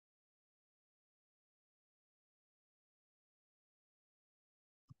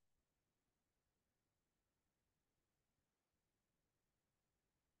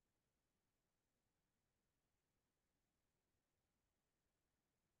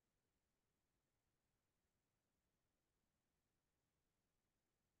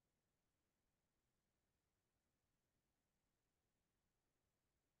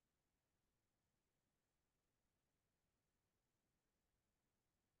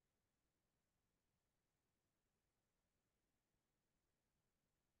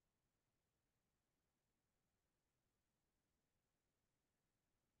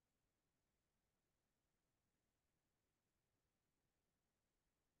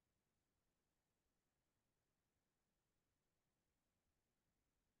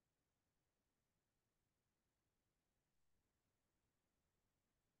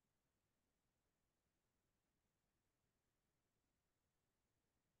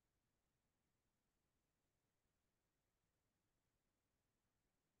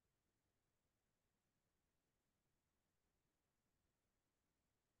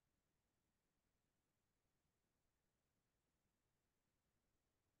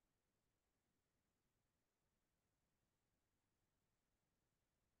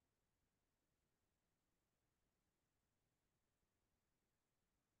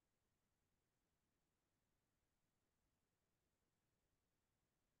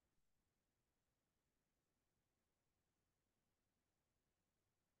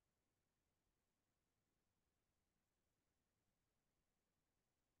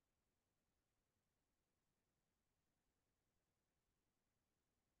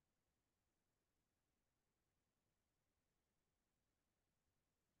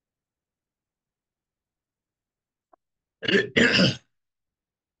I'm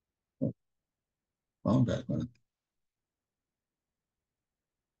back, man.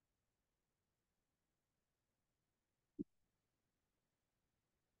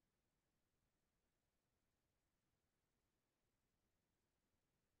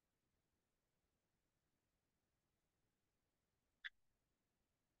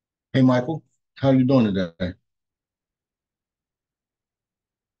 Hey, Michael, how you doing today?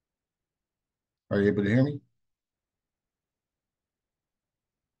 Are you able to hear me?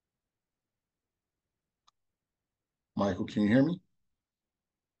 Michael, can you hear me?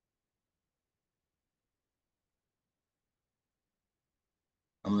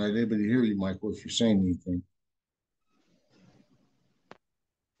 I'm not able to hear you, Michael, if you're saying anything.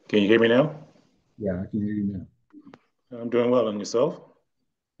 Can you hear me now? Yeah, I can hear you now. I'm doing well, and yourself?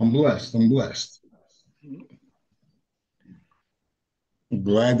 I'm blessed. I'm blessed. I'm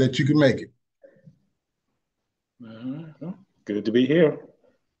glad that you can make it. Well, good to be here.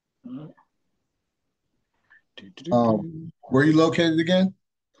 Uh, do, do, do, Um, do. where are you located again?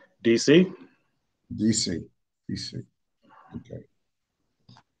 DC? DC. DC. Okay.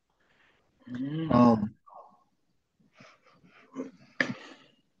 Mm, Um,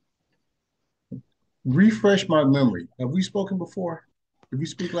 refresh my memory. Have we spoken before? Did we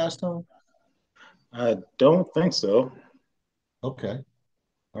speak last time? I don't think so. Okay.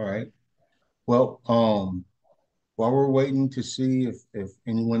 All right. Well, while we're waiting to see if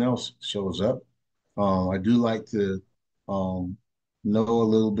anyone else shows up, I do like to um, know a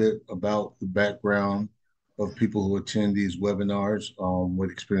little bit about the background of people who attend these webinars.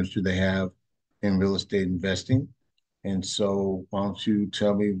 What experience do they have in real estate investing? And so, why don't you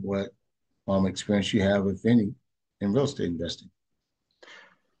tell me what experience you have, if any, in real estate investing?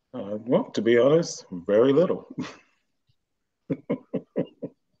 Well, to be honest, very little.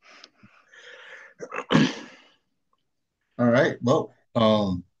 All right. Well,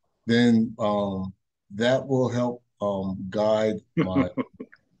 then that will help guide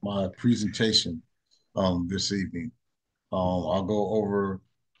my presentation this evening. I'll go over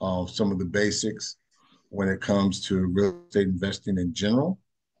some of the basics when it comes to real estate investing in general.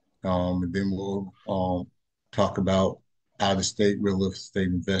 And then we'll talk about out of state real estate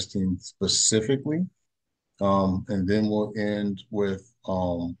investing specifically. And then we'll end with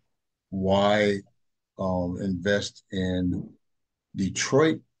why invest in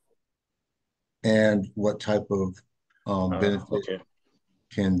Detroit and what type of benefit Okay.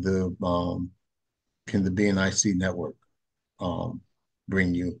 can the um, can the BNIC network um,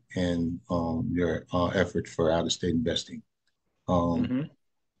 bring you in your effort for out of state investing. Um, hmm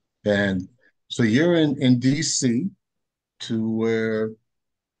and so you're in DC to where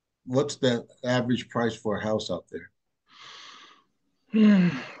what's the average price for a house out there?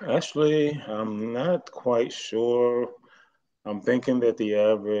 Actually, I'm not quite sure. I'm thinking that the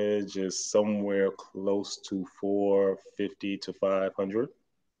average is somewhere close to 450 to 500.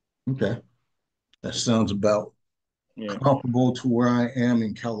 Okay, that sounds about Yeah. comparable to where I am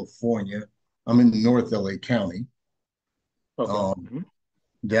in California. I'm in North LA County. Okay. Um,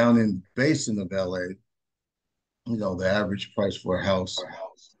 down in the basin of LA, the average price for a house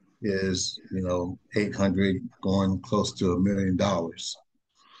is, 800 going close to $1 million,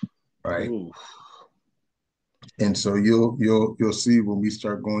 right? Ooh. And so you'll see when we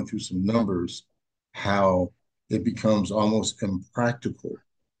start going through some numbers how it becomes almost impractical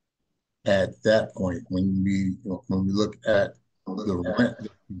at that point when we look at the rent that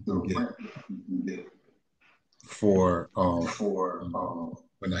you can get for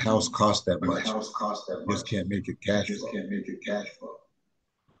when the house costs that much, you just can't make it cash flow.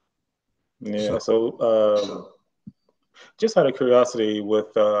 Yeah. So So, just out of curiosity,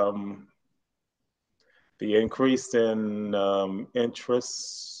 with the increase in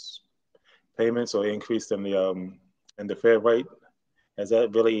interest payments or increase in the Fed rate, has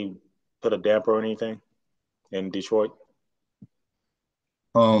that really put a damper on anything in Detroit?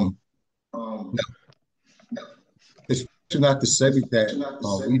 um, no, it's not the segment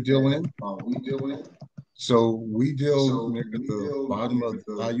that we deal in. So we deal near the bottom of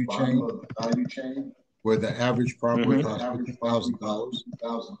the value chain where the average property Mm-hmm. costs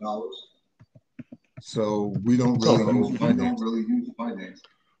 $50,000. So we don't really Okay. use finance,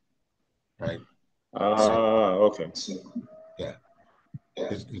 right? So Okay. yeah,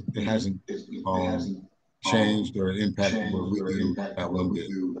 it hasn't um, changed or impacted what we do at one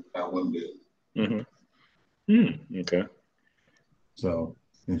bit. Mm-hmm. Okay. So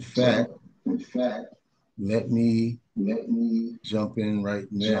in fact, let me jump in right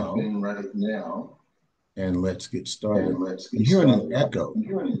now and let's get started. I'm hearing an echo.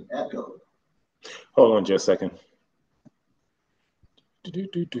 Hold on just a second. Oh,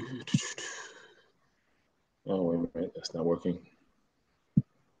 wait a minute, that's not working.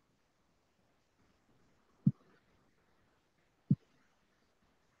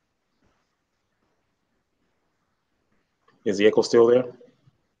 Is the echo still there?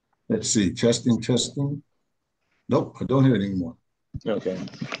 Let's see. Testing, testing. Nope, I don't hear it anymore. Okay.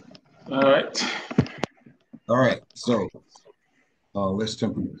 All right. All right. So let's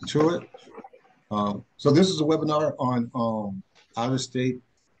jump into it. So this is a webinar on out-of-state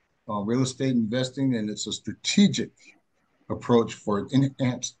real estate investing, and it's a strategic approach for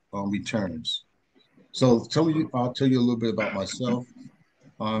enhanced returns. So I'll tell you a little bit about myself.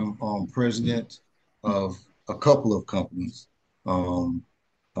 I'm president of a couple of companies.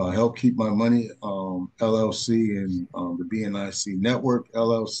 Help Keep My Money LLC and the BNIC Network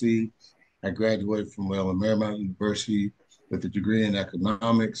LLC. I graduated from Marymount University with a degree in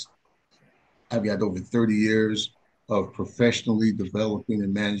economics. I've got over 30 years of professionally developing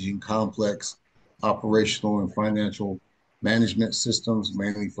and managing complex operational and financial management systems,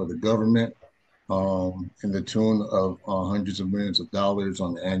 mainly for the government, in the tune of hundreds of millions of dollars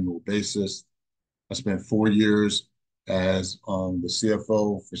on an annual basis. I spent 4 years as the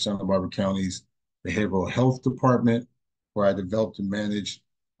CFO for Santa Barbara County's Behavioral Health Department, where I developed and managed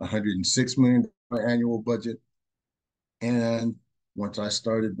 $106 million annual budget. And once I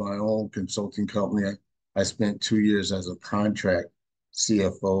started my own consulting company, I spent 2 years as a contract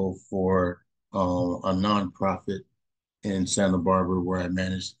CFO for a nonprofit in Santa Barbara where I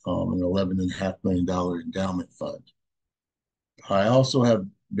managed an $11.5 million endowment fund. I also have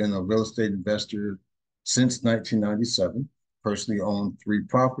been a real estate investor since 1997, personally owned 3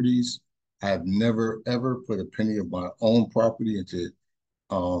 properties. I have never, ever put a penny of my own property into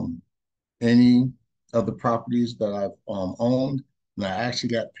any of the properties that I've owned. And I actually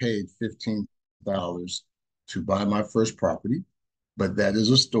got paid $15 to buy my first property, but that is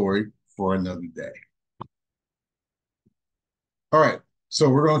a story for another day. All right, so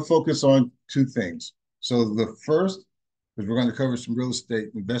we're going to focus on 2 things. So the first is we're going to cover some real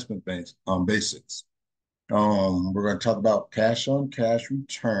estate investment banks basics. We're going to talk about cash on cash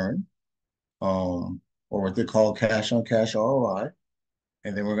return, or what they call cash on cash ROI.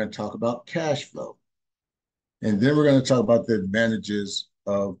 And then we're going to talk about cash flow. And then we're going to talk about the advantages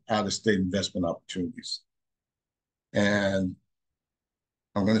of out-of-state investment opportunities. And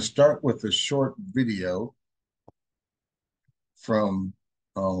I'm going to start with a short video from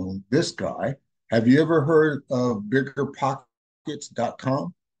this guy. Have you ever heard of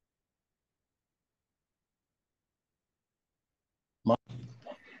biggerpockets.com?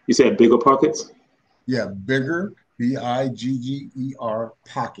 You said bigger pockets? Yeah, bigger, BIGGER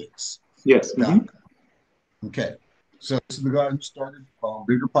pockets. Yes. Mm-hmm. Okay. So this is the guy who started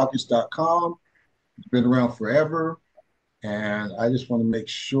biggerpockets.com. It's been around forever. And I just want to make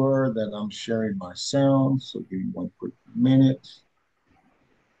sure that I'm sharing my sound. So give me one quick minute.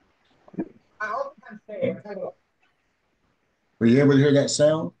 Were you able to hear that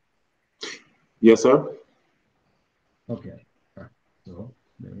sound? Yes, sir. Okay. All right. So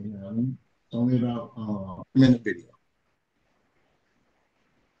it's only about a minute video.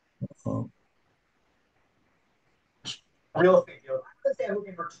 Real estate deals. I would say I'm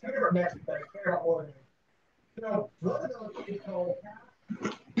looking for 2 different metrics that I care about more than one of those is called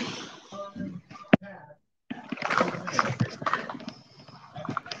cash on cash return.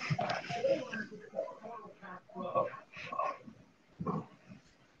 The other one is called total cash flow.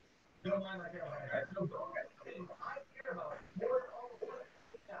 You don't mind my hair, right? So those are the things I care about more than all the other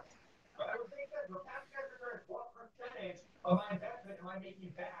stuff. But I would think that for cash return, what percentage of my investment am I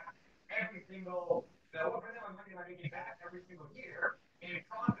making back every single, what percent of my money am I making back every single year in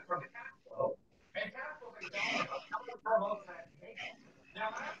profit from the cash flow? And cash flow is like a dollar amount. How much per month can I actually make?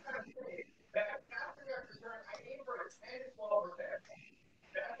 Now, I'm trying to say that cash return, I aim for a 10 to 12%.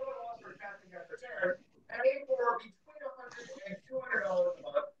 That's what I want for a cash return. And I aim for between $100 and $200 a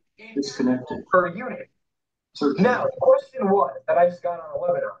month in disconnected per unit. Now, the question was that I just got on a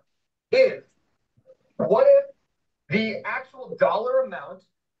webinar is, what if the actual dollar amount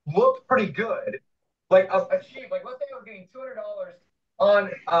looked pretty good, like achieved, like let's say I was getting $200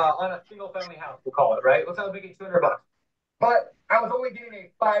 on a single family house, we'll call it, right? Let's say I was making $200, but I was only getting a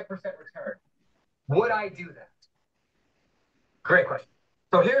 5% return. Would I do that? Great question.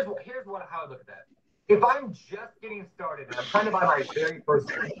 So here's how I look at that. If I'm just getting started and I'm trying to buy my very first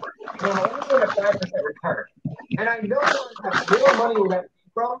home, and I'm only getting a 5% return, and I know that I have more money where that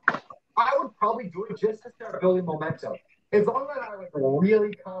came from, I would probably do it just to start building momentum. As long as I was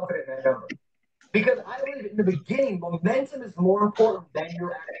really confident in that number. Because I believe in the beginning, momentum is more important than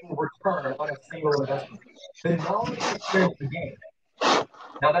your actual return on a single investment. The knowledge and experience you gain.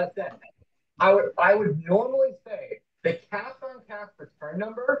 Now that said, I would normally say the cash on cash return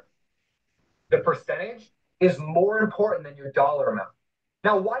number, the percentage, is more important than your dollar amount.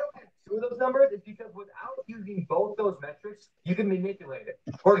 Now, why do I have two of those numbers? It's because without using both those metrics, you can manipulate it.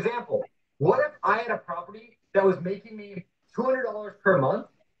 For example, what if I had a property that was making me $200 per month,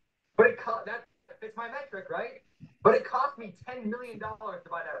 but that fits my metric, right? But it cost me $10 million to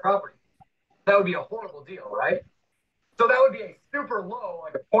buy that property. That would be a horrible deal, right? So that would be a super low,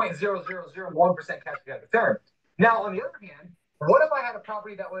 like a 0.0001% cash on return. Now, on the other hand, what if I had a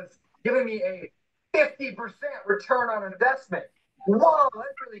property that was giving me a 50% return on investment? Whoa,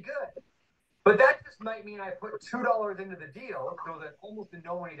 that's really good. But that just might mean I put $2 into the deal, so that almost a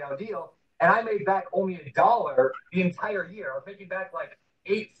no money down deal, and I made back only $1 the entire year. I was making back like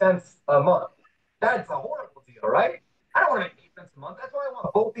 8 cents a month. That's a horrible deal, right? I don't want to make 8 cents a month. That's why I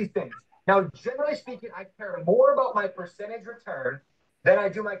want both these things. Now, generally speaking, I care more about my percentage return than I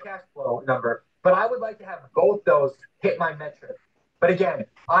do my cash flow number, but I would like to have both those hit my metric. But again,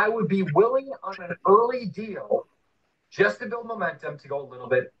 I would be willing on an early deal just to build momentum to go a little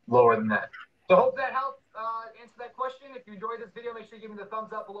bit lower than that. So hope that helps answer that question. If you enjoyed this video, make sure you give me the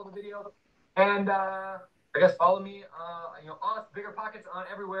thumbs up below the video. And I guess follow me, us, Bigger Pockets on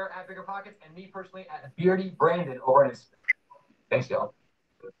everywhere at Bigger Pockets, and me personally at Beardy Brandon over on Instagram. Thanks, y'all.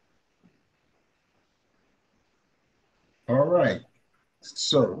 All right.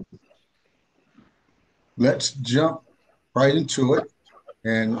 So let's jump right into it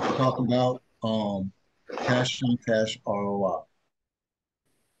and talk about cash on cash ROI.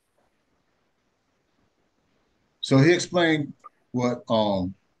 So he explained what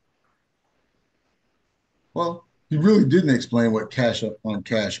well, he really didn't explain what cash on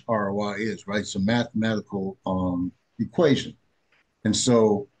cash ROI is, right? It's a mathematical equation. And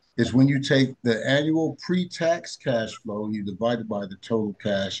so it's when you take the annual pre-tax cash flow and you divide it by the total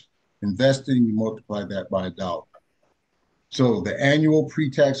cash invested and you multiply that by $1. So the annual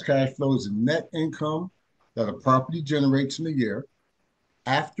pre-tax cash flow is the net income that a property generates in a year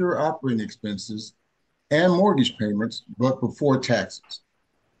after operating expenses and mortgage payments, but before taxes.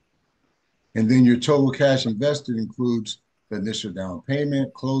 And then your total cash invested includes the initial down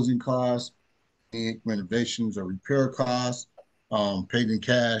payment, closing costs, renovations or repair costs, paid in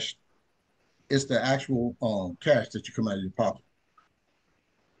cash. It's the actual cash that you come out of your pocket.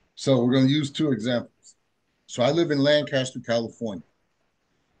 So we're going to use two examples. So I live in Lancaster, California.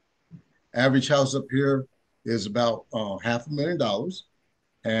 Average house up here is about $500,000,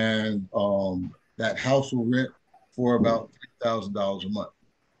 and that house will rent for about $3,000 a month.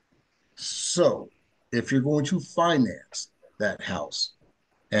 So if you're going to finance that house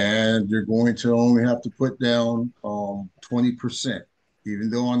and you're going to only have to put down 20%, even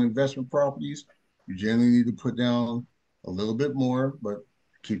though on investment properties, you generally need to put down a little bit more, but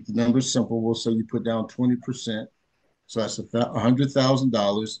keep the numbers simple. We'll say you put down 20%. So that's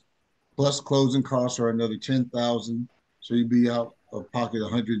 $100,000 plus closing costs are another $10,000. So you'd be out of pocket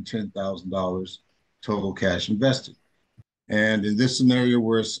 $110,000 total cash invested. And in this scenario,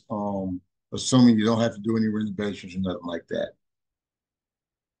 where it's assuming you don't have to do any renovations or nothing like that.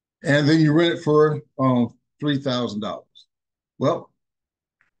 And then you rent it for $3,000. Well,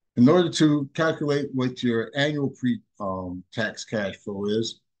 in order to calculate what your annual pre-tax cash flow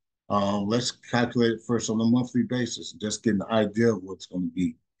is, let's calculate it first on a monthly basis and just get an idea of what's going to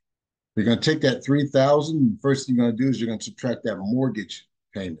be. You're going to take that $3,000. First thing you're going to do is you're going to subtract that mortgage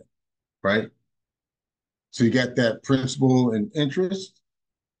payment, right? So you got that principal and interest,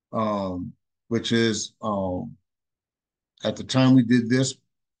 which is at the time we did this,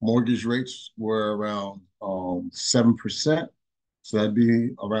 mortgage rates were around 7%. So that'd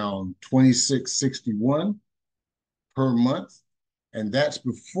be around $26.61 per month. And that's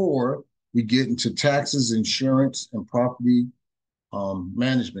before we get into taxes, insurance, and property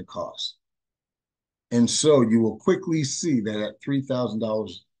management costs. And so you will quickly see that at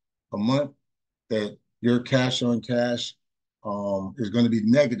 $3,000 a month, that your cash on cash is going to be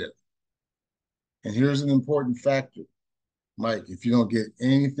negative. And here's an important factor, Mike, if you don't get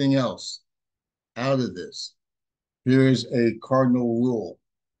anything else out of this, here's a cardinal rule.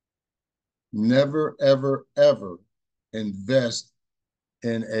 Never, ever, ever invest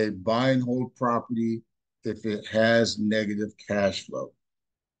in a buy and hold property if it has negative cash flow.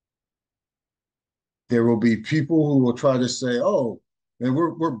 There will be people who will try to say, oh, and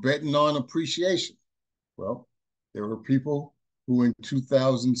we're betting on appreciation. Well, there were people who in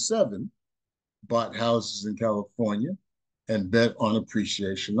 2007 bought houses in California and bet on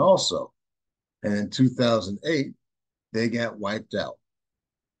appreciation also. And in 2008, they got wiped out.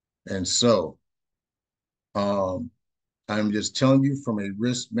 And so I'm just telling you from a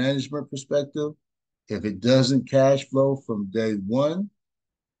risk management perspective, if it doesn't cash flow from day one,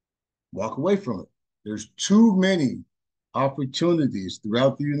 walk away from it. There's too many opportunities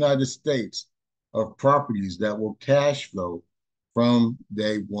throughout the United States of properties that will cash flow from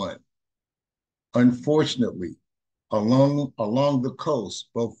day one. Unfortunately, along the coast,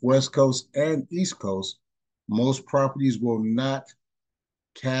 both West Coast and East Coast, most properties will not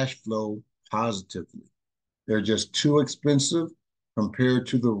cash flow positively. They're just too expensive compared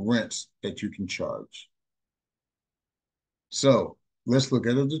to the rents that you can charge. So let's look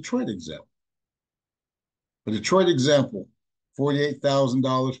at a Detroit example. A Detroit example,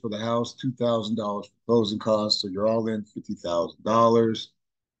 $48,000 for the house, $2,000 for closing costs. So you're all in $50,000.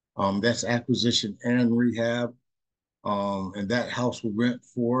 That's acquisition and rehab. And that house will rent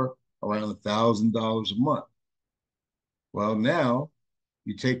for around $1,000 a month. Well, now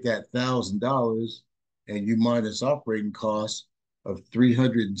you take that $1,000 and you minus operating costs of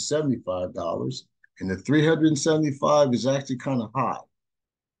 $375, and the 375 is actually kind of high.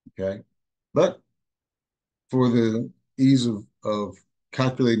 Okay, but for the ease of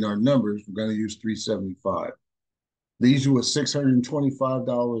calculating our numbers, we're going to use 375. Leaves you with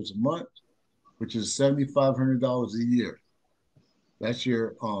 $625 a month, which is $7,500 a year. That's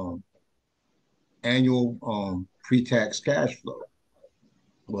your annual pre-tax cash flow.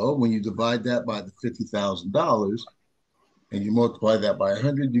 Well, when you divide that by the $50,000 and you multiply that by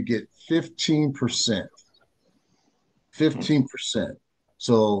 100, you get 15%. 15%.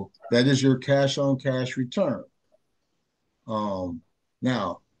 So that is your cash on cash return.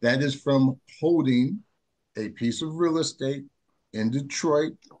 Now, that is from holding a piece of real estate in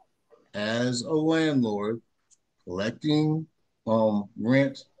Detroit as a landlord, collecting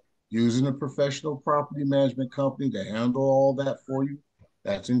rent, using a professional property management company to handle all that for you.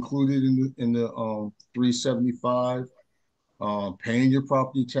 That's included in the 375. Paying your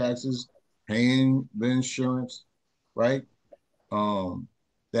property taxes, paying the insurance, right?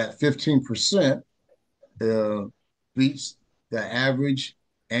 That 15% beats the average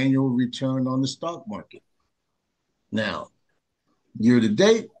annual return on the stock market. Now, year to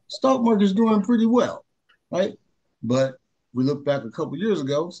date, stock market is doing pretty well, right? But we look back a couple of years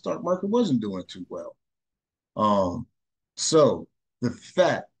ago, stock market wasn't doing too well. So the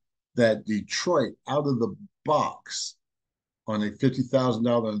fact that Detroit out of the box on a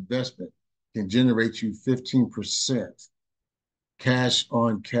 $50,000 investment can generate you 15% cash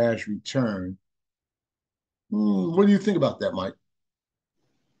on cash return. What do you think about that, Mike?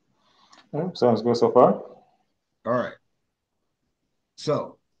 Sounds good so far. All right.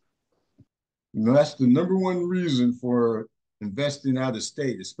 So that's the number one reason for investing out of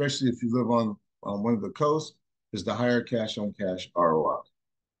state, especially if you live on one of the coasts, is the higher cash on cash ROI.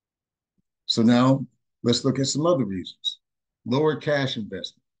 So now let's look at some other reasons. Lower cash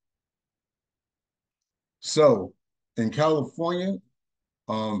investment. So in California,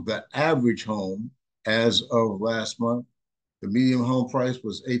 the average home as of last month, the median home price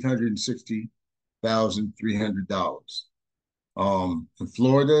was $860,300. In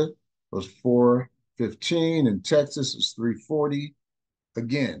Florida, it was $415. In Texas, it's $340.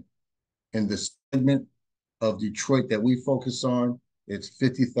 Again, in the segment of Detroit that we focus on, it's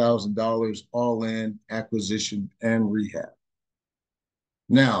 $50,000 all in acquisition and rehab.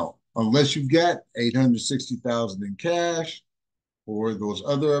 Now, unless you've got $860,000 in cash or those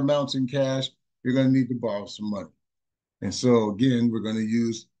other amounts in cash, you're going to need to borrow some money. And so again, we're going to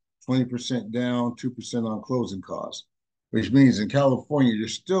use 20% down, 2% on closing costs, which means in California, you're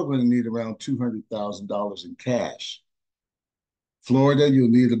still going to need around $200,000 in cash. Florida, you'll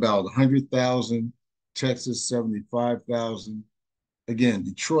need about 100,000, Texas, 75,000. Again,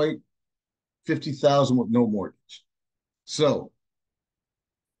 Detroit, 50,000 with no mortgage. So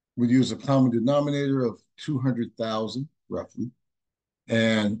we'd use a common denominator of 200,000 roughly.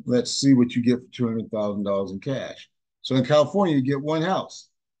 And let's see what you get for $200,000 in cash. So in California, you get one house,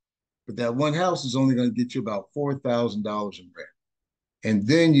 but that one house is only going to get you about $4,000 in rent. And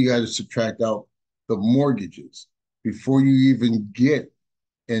then you got to subtract out the mortgages before you even get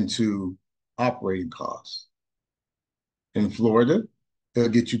into operating costs. In Florida, they'll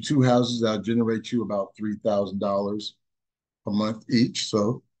get you two houses that'll generate you about $3,000 a month each.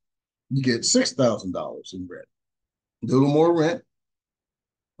 So you get $6,000 in rent. A little more rent.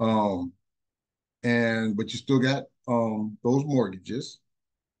 But you still got those mortgages.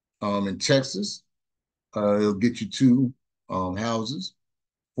 In Texas, it'll get you two houses,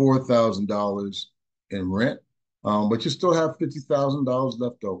 $4,000 in rent, but you still have $50,000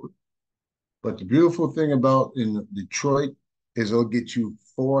 left over. But the beautiful thing about in Detroit is it'll get you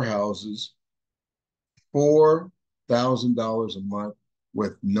four houses, $1,000 a month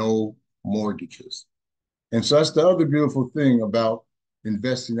with no mortgages. And so that's the other beautiful thing about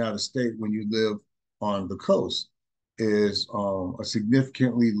investing out of state when you live on the coast is a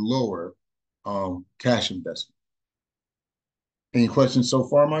significantly lower cash investment. Any questions so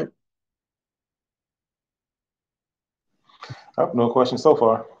far, Mike? Oh, no questions so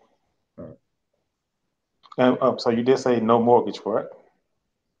far. All right. And so you did say no mortgage, correct?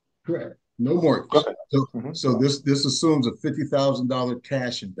 Correct. No mortgage. Okay. So, Mm-hmm. so this assumes a $50,000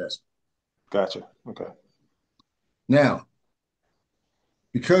 cash investment. Gotcha. Okay. Now,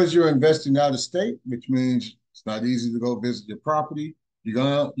 because you're investing out of state, which means it's not easy to go visit your property, you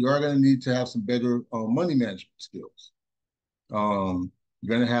are gonna need to have some better money management skills. You're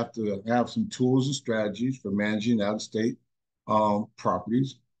gonna have to have some tools and strategies for managing out of state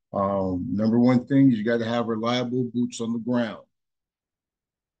properties. Number one thing is you got to have reliable boots on the ground.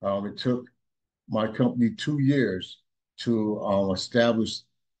 It took my company 2 years to establish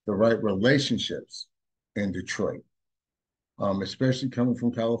the right relationships in Detroit, especially coming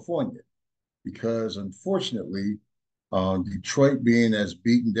from California, because unfortunately, Detroit being as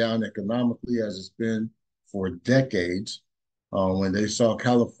beaten down economically as it's been for decades, when they saw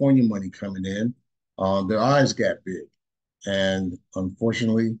California money coming in, their eyes got big. And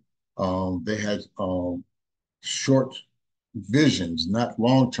unfortunately, they had short visions, not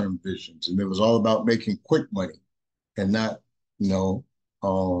long-term visions. And it was all about making quick money and not, you know,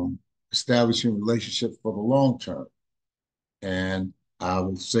 establishing relationships for the long term. And I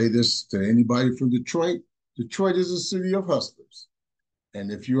will say this to anybody from Detroit, Detroit is a city of hustlers.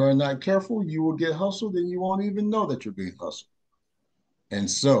 And if you are not careful, you will get hustled and you won't even know that you're being hustled. And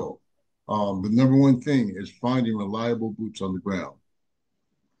so the number one thing is finding reliable boots on the ground.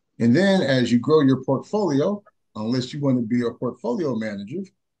 And then as you grow your portfolio, unless you want to be a portfolio manager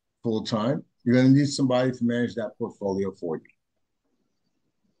full time, you're going to need somebody to manage that portfolio for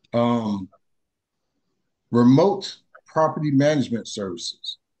you. Remote property management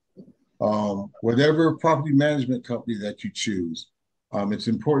services. Whatever property management company that you choose, it's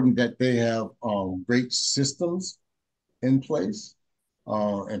important that they have great systems in place.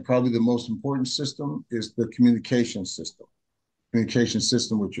 And probably the most important system is the communication system. Communication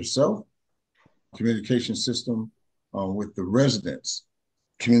system with yourself, communication system with the residents,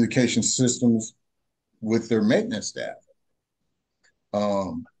 communication systems with their maintenance staff.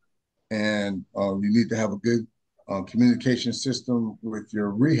 And you need to have a good communication system with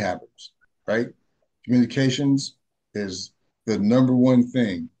your rehabbers, right? Communications is the number one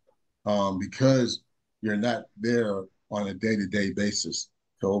thing because you're not there on a day-to-day basis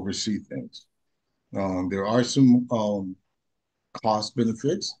to oversee things. There are some cost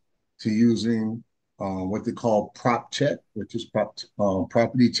benefits to using what they call prop tech, which is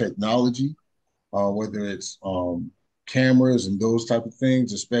property technology, whether it's cameras and those type of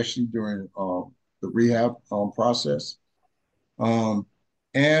things, especially during the rehab process.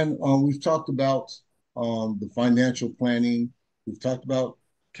 And we've talked about the financial planning. We've talked about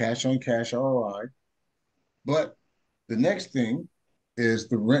cash on cash ROI. But the next thing is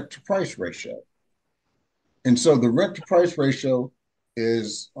the rent to price ratio. And so the rent to price ratio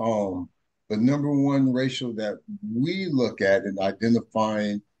is the number one ratio that we look at in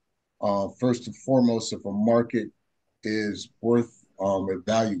identifying first and foremost if a market is worth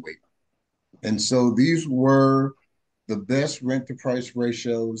evaluating. And so these were the best rent to price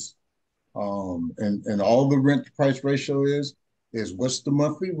ratios. And all the rent to price ratio is what's the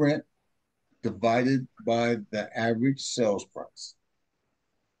monthly rent divided by the average sales price.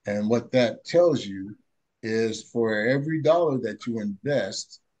 And what that tells you is for every dollar that you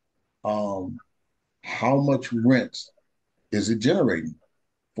invest, how much rent is it generating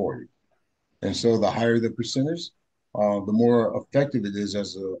for you? And so the higher the percentage, the more effective it is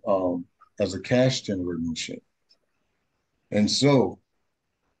as a cash generating machine. And so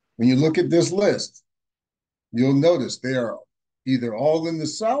when you look at this list, you'll notice they are either all in the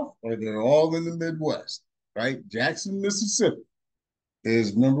South or they're all in the Midwest, right? Jackson, Mississippi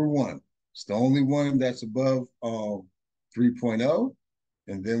is number one. It's the only one that's above 3.0.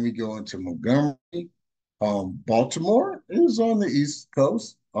 And then we go into Montgomery. Baltimore is on the East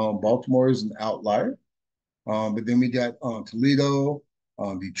Coast. Baltimore is an outlier. But then we got Toledo,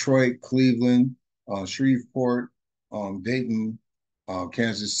 Detroit, Cleveland, Shreveport, Dayton,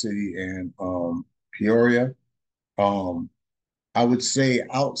 Kansas City, and Peoria. I would say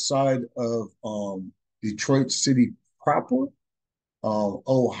outside of Detroit City proper,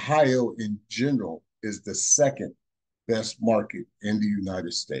 Ohio in general is the second best market in the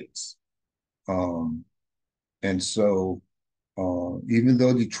United States. And so even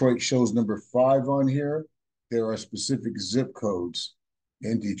though Detroit shows number 5 on here, there are specific zip codes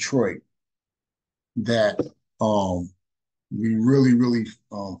in Detroit that we really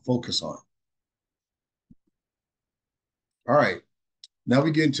focus on. All right, now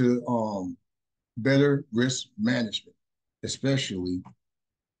we get into better risk management, especially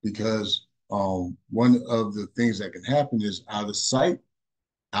because one of the things that can happen is out of sight,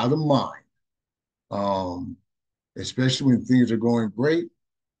 out of mind, um, especially when things are going great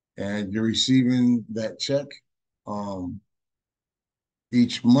and you're receiving that check um,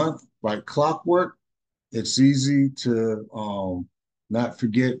 each month like clockwork. It's easy to not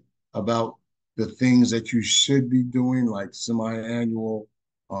forget about the things that you should be doing, like semi-annual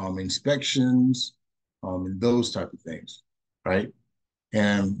inspections and those type of things, right?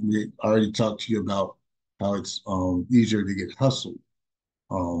 And we already talked to you about how it's easier to get hustled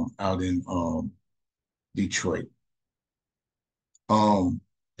out in Detroit. Um,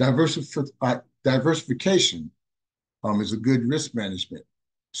 diversification is a good risk management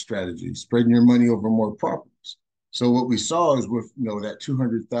strategy, spreading your money over more properties. So what we saw is with that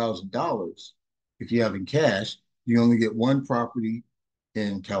 $200,000, if you have in cash, you only get one property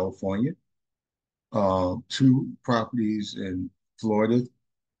in California, two properties in Florida.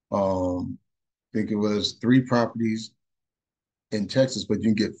 I think it was three properties in Texas, but you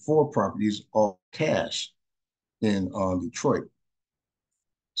can get four properties all cash in Detroit.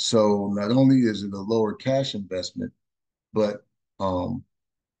 So not only is it a lower cash investment, but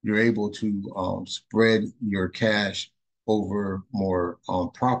you're able to spread your cash over more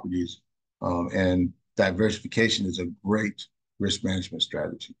properties. And diversification is a great risk management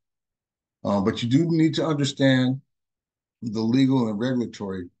strategy. But you do need to understand the legal and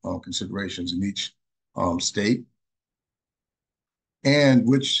regulatory considerations in each state and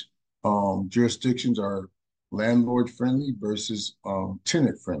which jurisdictions are landlord friendly versus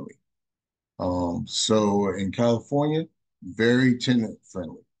tenant friendly. So in California, very tenant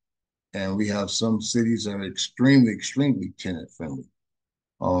friendly. And we have some cities that are extremely tenant friendly.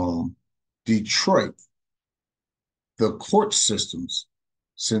 Detroit, the court systems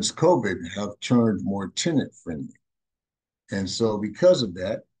since COVID have turned more tenant friendly. And so because of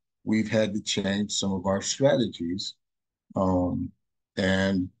that, we've had to change some of our strategies.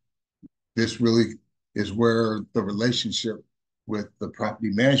 And this really is where the relationship with the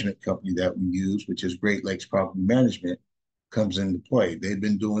property management company that we use, which is Great Lakes Property Management, comes into play. They've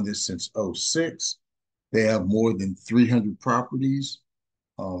been doing this since '06. They have more than 300 properties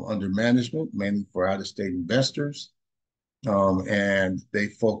under management, mainly for out-of-state investors. And they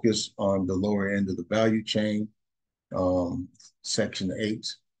focus on the lower end of the value chain, Section 8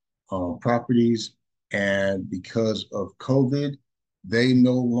 properties. And because of COVID, they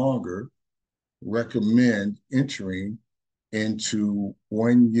no longer recommend entering into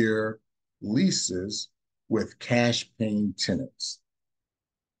 1-year leases with cash paying tenants.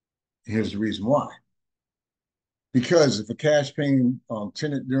 Here's the reason why. Because if a cash paying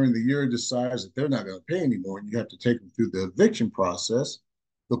tenant during the year decides that they're not going to pay anymore and you have to take them through the eviction process,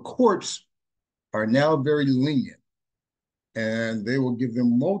 the courts are now very lenient and they will give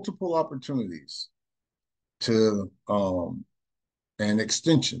them multiple opportunities to and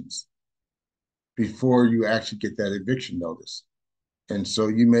extensions before you actually get that eviction notice. And so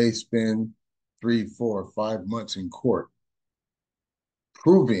you may spend 3, 4, 5 months in court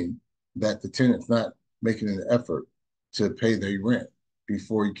proving that the tenant's not making an effort to pay their rent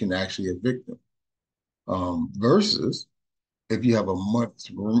before you can actually evict them. Versus if you have a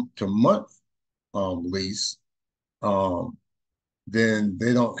month-to-month lease, then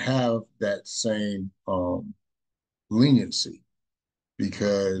they don't have that same leniency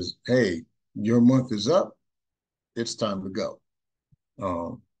because, hey, your month is up, it's time to go.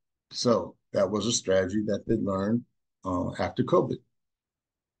 So that was a strategy that they learned after COVID.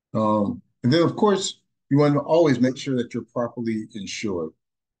 And then, of course, you want to always make sure that you're properly insured.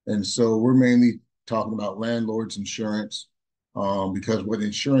 And so we're mainly talking about landlord's insurance because what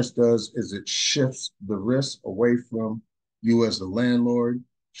insurance does is it shifts the risk away from you as the landlord,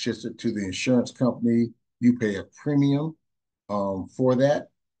 shifts it to the insurance company. You pay a premium for that.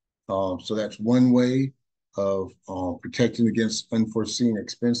 So that's one way of protecting against unforeseen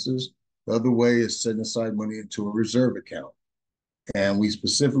expenses. The other way is setting aside money into a reserve account. And we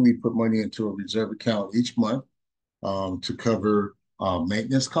specifically put money into a reserve account each month to cover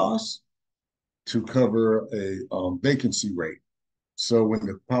maintenance costs, to cover a vacancy rate. So when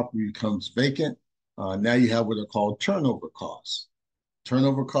the property becomes vacant, now you have what are called turnover costs.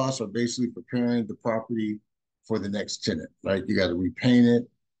 Turnover costs are basically preparing the property for the next tenant, right? You got to repaint it.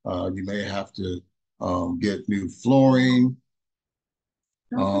 You may have to get new flooring.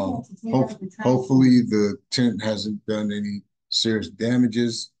 Hopefully the tenant hasn't done any serious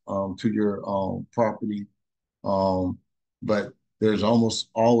damages to your property. Um, but there's almost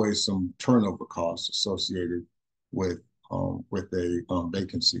always some turnover costs associated with a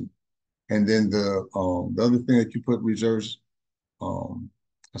vacancy. And then the other thing that you put reserves um,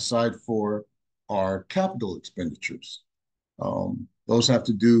 aside for are capital expenditures. Those have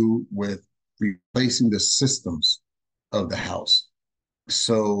to do with replacing the systems of the house.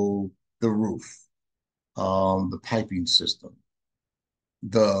 So the roof, the piping system,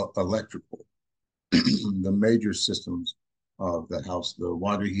 the electrical, the major systems of the house, the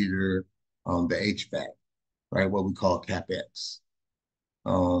water heater, the HVAC, right? What we call CapEx.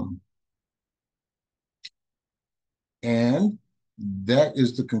 Um, and that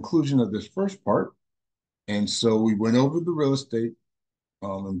is the conclusion of this first part. And so we went over the real estate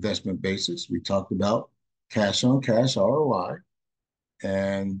investment basics. We talked about cash on cash ROI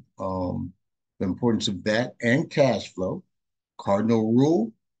and the importance of that and cash flow. Cardinal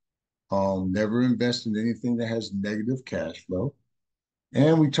rule, never invest in anything that has negative cash flow.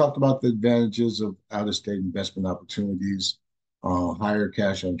 And we talked about the advantages of out-of-state investment opportunities, higher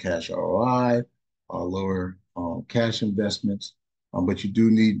cash on cash ROI, lower cash investments, but you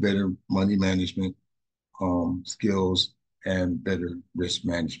do need better money management skills and better risk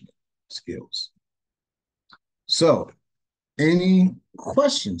management skills. So, any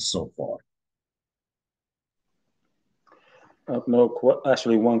questions so far? No,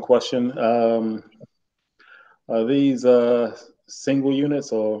 actually, one question. Are these single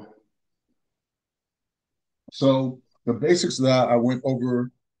units or? So the basics that I went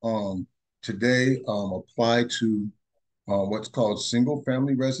over today apply to what's called single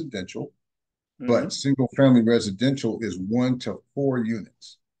family residential, but single family residential is 1 to 4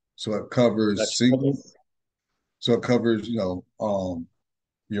 units. So it covers single. So it covers, your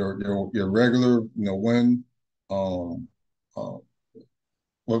regular, one, um, uh,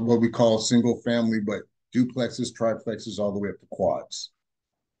 what we call single family, but duplexes, triplexes, all the way up to quads.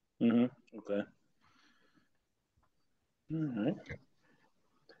 Okay. All right.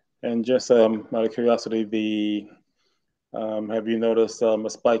 And just out of curiosity, have you noticed a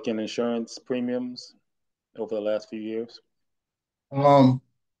spike in insurance premiums over the last few years?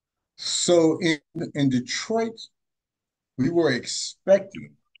 So in Detroit, we were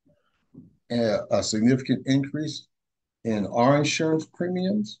expecting a significant increase in our insurance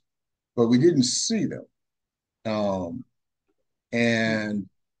premiums, but we didn't see them. And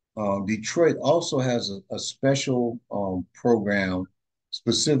Detroit also has a special program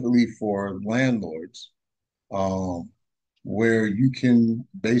specifically for landlords, where you can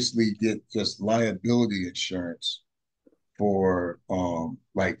basically get just liability insurance for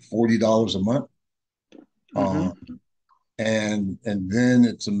like $40 a month. And then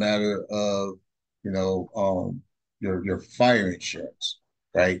it's a matter of your fire insurance,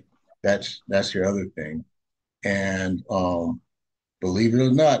 right? That's your other thing. And believe it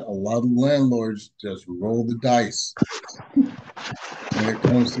or not, a lot of landlords just roll the dice when it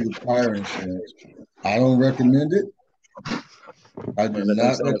comes to the fire insurance. I don't recommend it. I do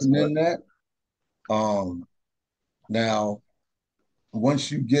not recommend that. Now,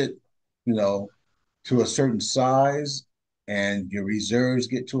 once you get, to a certain size and your reserves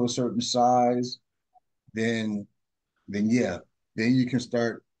get to a certain size, then yeah, then you can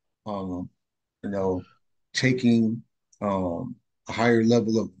start, you know, taking a higher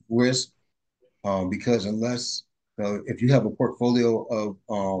level of risk, because unless if you have a portfolio of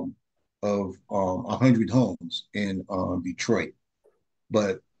 100 homes in Detroit,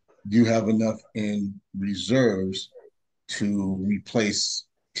 but you have enough in reserves to replace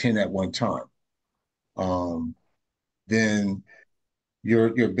 10 at one time, then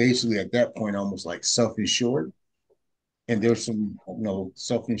you're basically at that point almost like self-insured. And there's some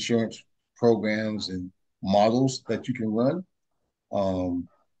self-insurance programs and models that you can run, um,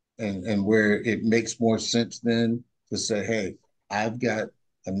 and where it makes more sense then to say, hey, I've got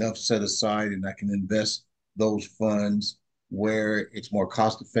enough set aside and I can invest those funds where it's more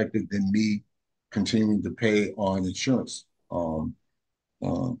cost effective than me continuing to pay on insurance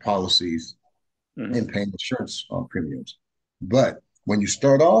policies and paying insurance premiums. But when you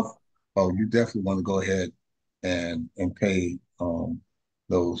start off, oh, you definitely want to go ahead and pay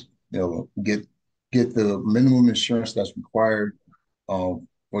those, get the minimum insurance that's required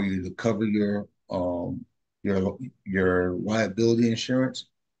for you to cover your liability insurance,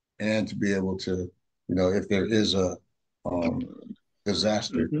 and to be able to, if there is a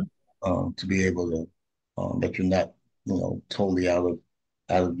disaster, to be able to that you're not, totally out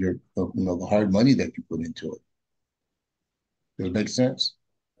of your, the hard money that you put into it. Does it make sense?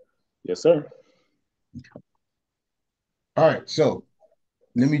 Yes, sir. All right, so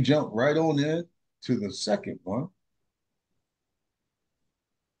let me jump right on in to the second one,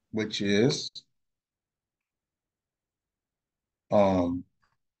 which is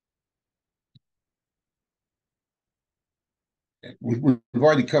we've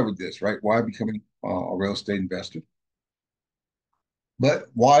already covered this, right? Why becoming a real estate investor, but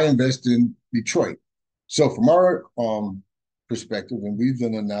why invest in Detroit? So from our perspective, and we've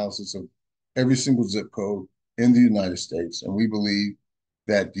done an analysis of every single zip code in the United States, and we believe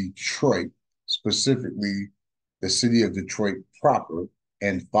that Detroit, specifically the city of Detroit proper,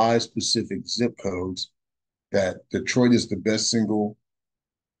 and five specific zip codes, that Detroit is the best single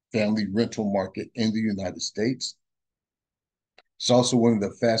family rental market in the United States. It's also one of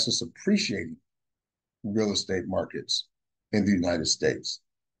the fastest appreciating real estate markets in the United States.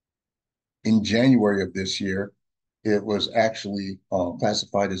 In January of this year, it was actually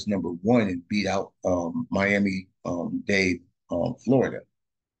classified as number one and beat out Miami-Dade, Florida,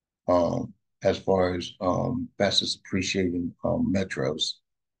 as far as fastest appreciating metros.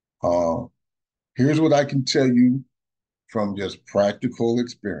 Uh, Here's what I can tell you from just practical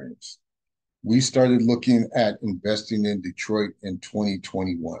experience. We started looking at investing in Detroit in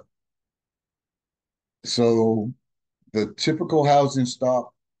 2021. So the typical housing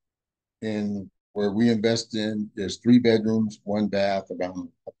stock in where we invest in is 3 bedrooms, 1 bath, around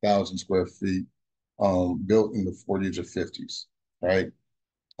 1,000 square feet, built in the 40s or 50s, right?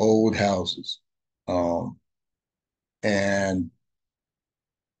 Old houses. Um, and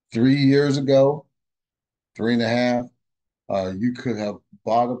 3 years ago, 3.5, you could have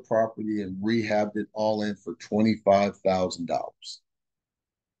bought a property and rehabbed it all in for $25,000.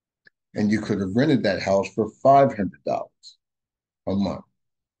 And you could have rented that house for $500 a month.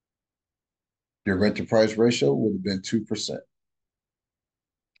 Your rent to price ratio would have been 2%.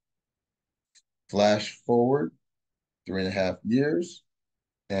 Flash forward 3.5 years,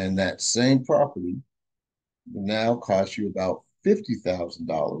 and that same property will now cost you about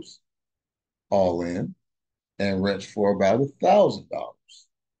 $50,000 all in and rents for about $1,000.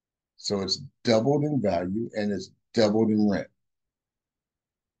 So it's doubled in value and it's doubled in rent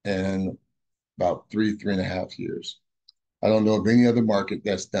in about 3.5 years. I don't know of any other market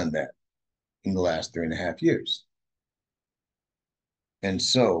that's done that in the last 3.5 years. And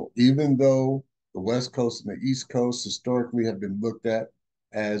so, even though the West Coast and the East Coast historically have been looked at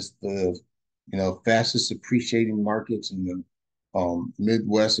as the fastest appreciating markets, and the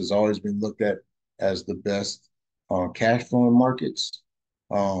Midwest has always been looked at as the best cash flowing markets,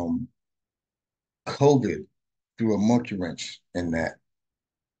 um, COVID threw a monkey wrench in that.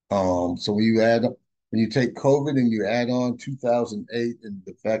 So when you take COVID and you add on 2008 and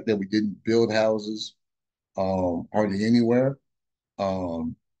the fact that we didn't build houses hardly anywhere,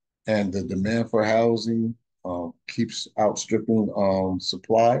 um, and the demand for housing keeps outstripping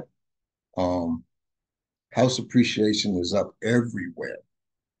supply. Um, House appreciation is up everywhere.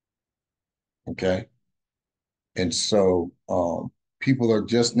 Okay, and so people are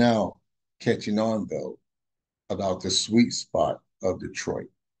just now catching on though about the sweet spot of Detroit.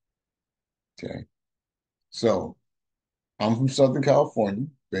 Okay, so I'm from Southern California,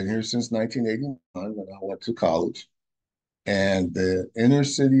 been here since 1989 when I went to college, and the inner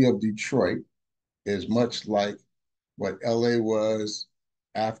city of Detroit is much like what LA was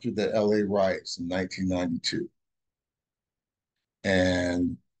after the LA riots in 1992.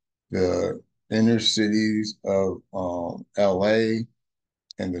 And the inner cities of LA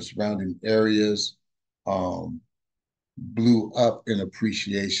and the surrounding areas um, blew up in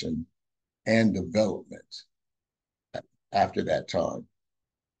appreciation and development after that time.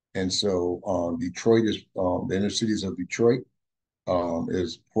 And so Detroit is the inner cities of Detroit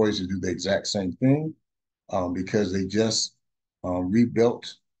is poised to do the exact same thing because they just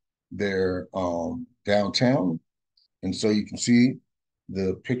rebuilt their downtown. And so you can see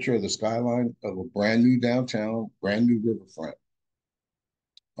the picture of the skyline of a brand new downtown, brand new riverfront,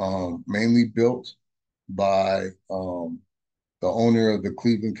 mainly built by the owner of the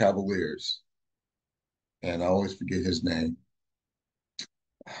Cleveland Cavaliers. And I always forget his name.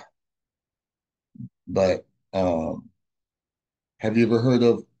 But have you ever heard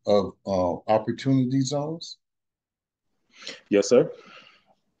of opportunity zones? Yes, sir.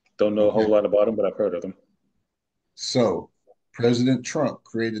 Don't know a whole Okay. lot about them, but I've heard of them. So President Trump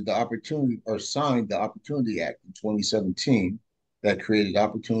created the opportunity or signed the Opportunity Act in 2017 that created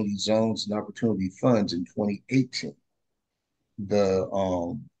opportunity zones and opportunity funds in 2018.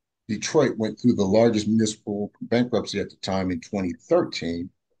 The Detroit went through the largest municipal bankruptcy at the time in 2013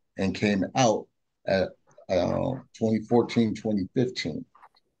 and came out at 2014, 2015.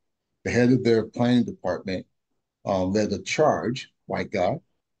 the head of their planning department led a charge, white guy,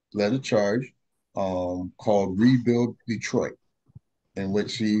 led a charge called Rebuild Detroit, in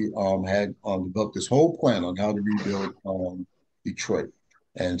which he had developed this whole plan on how to rebuild Detroit.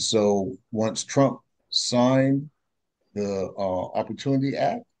 And so once Trump signed the Opportunity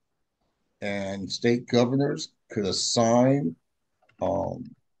Act and state governors could assign um,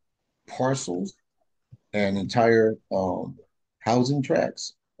 parcels and entire housing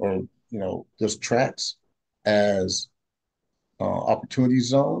tracts or just tracts as opportunity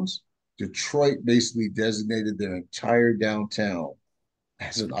zones, Detroit basically designated their entire downtown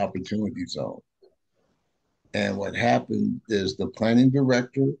as an opportunity zone. And what happened is the planning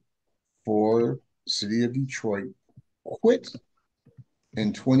director for the city of Detroit quit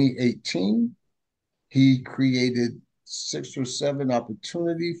in 2018. He created 6 or 7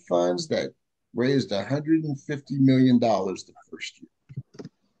 opportunity funds that raised $150 million the first year.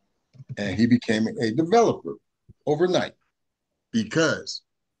 And he became a developer overnight because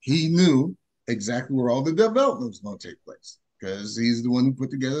he knew exactly where all the development was going to take place because he's the one who put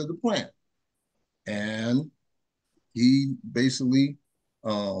together the plan. And he basically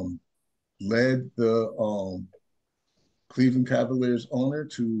um, led the Cleveland Cavaliers owner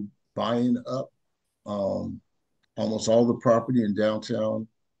to buying up um, almost all the property in downtown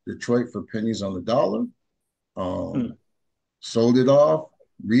Detroit for pennies on the dollar, Hmm. sold it off,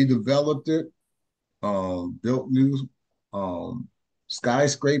 redeveloped it, built new um,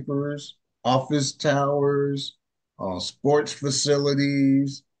 skyscrapers, office towers, sports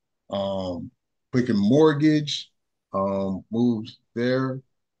facilities, um, Quicken Mortgage moved their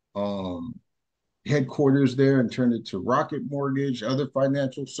um, headquarters there and turned it to Rocket Mortgage. Other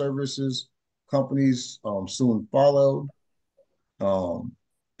financial services companies soon followed, um,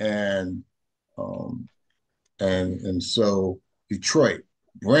 and um, and so Detroit,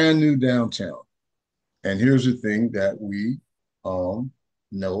 brand new downtown. And here's the thing that we um,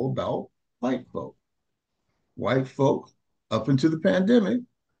 know about white folk. White folk, up until the pandemic,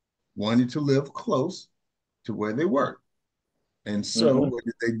 wanted to live close to where they work. And so Mm-hmm. what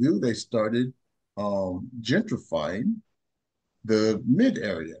did they do? They started gentrifying the mid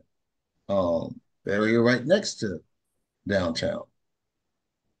area, the area right next to downtown.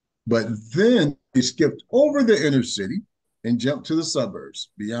 But then they skipped over the inner city and jumped to the suburbs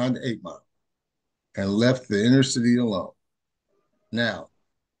beyond 8 Mile and left the inner city alone. Now,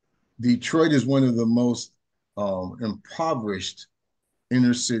 Detroit is one of the most impoverished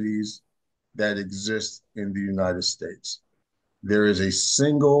inner cities that exist in the United States. There is a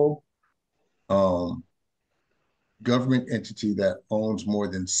single um, government entity that owns more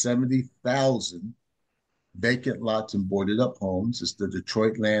than 70,000 vacant lots and boarded up homes. It's the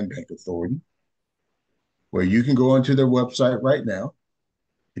Detroit Land Bank Authority, where you can go onto their website right now.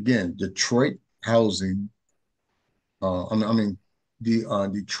 Again, Detroit Housing, I mean, the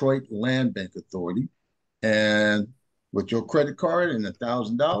Detroit Land Bank Authority. And with your credit card and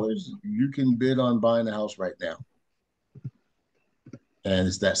 $1,000, you can bid on buying a house right now. And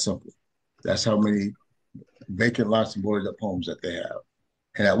it's that simple. That's how many vacant lots and boarded up homes that they have.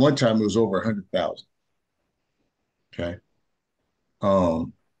 And at one time, it was over 100,000. Okay.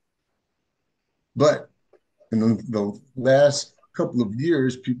 Um, but in the last couple of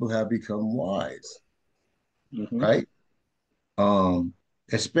years, people have become wise, Mm-hmm. right? Um,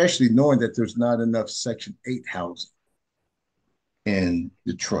 Especially knowing that there's not enough Section 8 housing in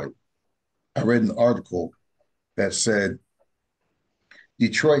Detroit. I read an article that said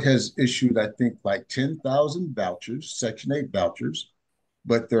Detroit has issued, I think, like 10,000 vouchers, Section 8 vouchers,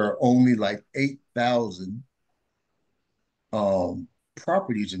 but there are only like 8,000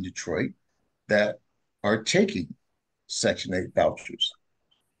 properties in Detroit that are taking Section 8 vouchers.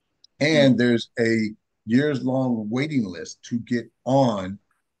 And there's a years long waiting list to get on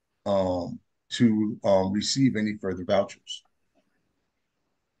to receive any further vouchers.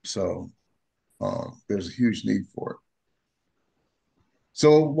 So there's a huge need for it.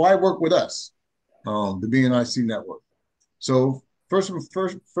 So why work with us, the BNIC Network? So first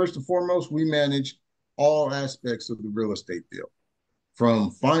and foremost, we manage all aspects of the real estate deal,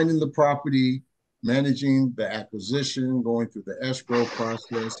 from finding the property, managing the acquisition, going through the escrow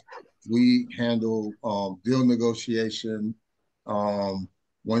process. We handle deal negotiation. Um,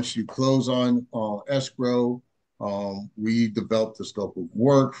 Once you close on escrow, we develop the scope of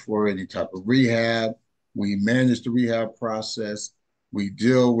work for any type of rehab. We manage the rehab process. We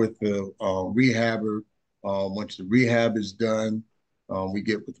deal with the rehabber. Once the rehab is done, we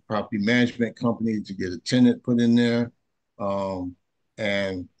get with the property management company to get a tenant put in there.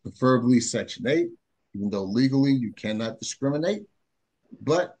 And preferably Section 8, even though legally you cannot discriminate.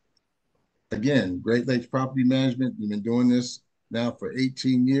 But again, Great Lakes Property Management, we've been doing this now for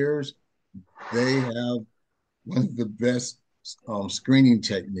 18 years. They have one of the best screening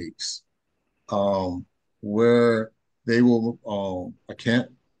techniques um, where they will, I can't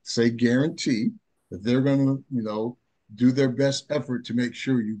say guarantee, but they're going to, do their best effort to make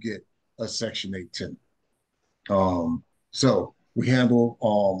sure you get a Section 8 tenant. So we handle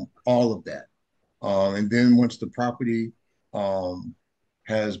all of that. And then once the property um,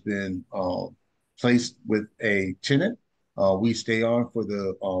 has been placed with a tenant, we stay on for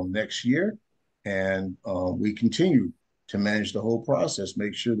the next year, and we continue to manage the whole process,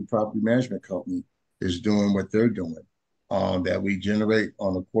 make sure the property management company is doing what they're doing, that we generate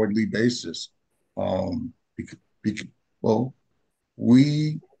on a quarterly basis. Um, because, well,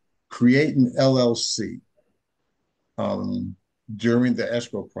 we create an LLC um, during the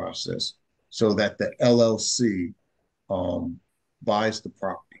escrow process so that the LLC um, buys the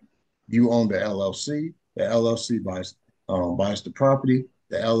property. You own the LLC buys the property,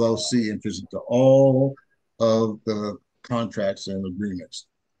 the LLC enters into all of the contracts and agreements.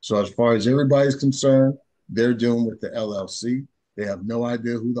 So as far as everybody's concerned, they're dealing with the LLC. They have no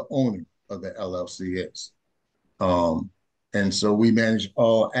idea who the owner of the LLC is. Um, and so we manage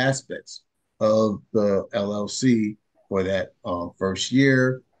all aspects of the LLC for that first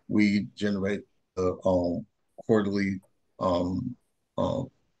year. We generate the quarterly um, uh,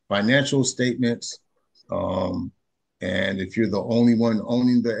 financial statements. Um, and if you're the only one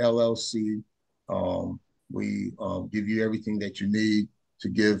owning the LLC, we give you everything that you need to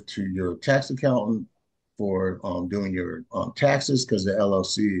give to your tax accountant for doing your taxes, because the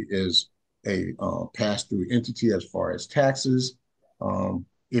LLC is a pass-through entity as far as taxes.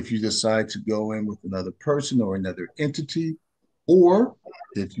 If you decide to go in with another person or another entity, or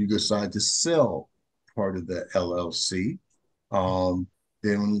if you decide to sell part of the LLC, um,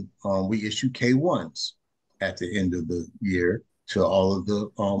 then we issue K-1s at the end of the year to all of the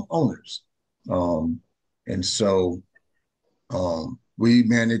owners. Um, and so we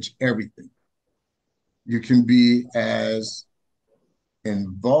manage everything. You can be as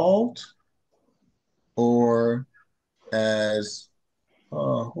involved or as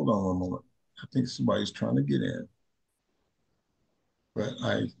hold on one moment. I think somebody's trying to get in, but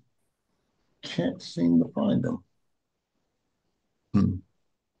I can't seem to find them.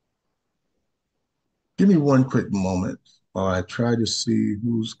 Give me one quick moment while I try to see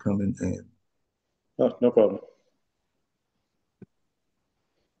who's coming in. Oh, no problem.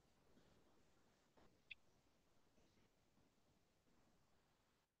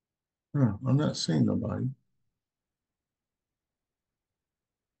 I'm not seeing nobody.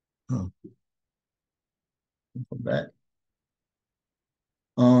 Come back.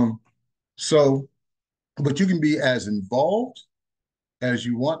 Um, so, but you can be as involved as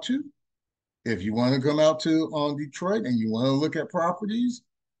you want to. If you want to come out to Detroit and you want to look at properties,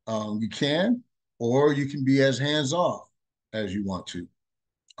 you can, or you can be as hands off as you want to.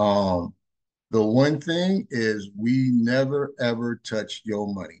 Um, the one thing is we never ever touch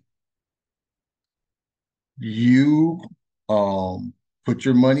your money. You put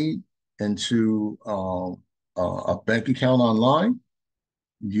your money into a bank account online.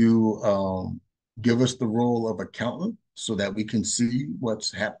 You give us the role of accountant so that we can see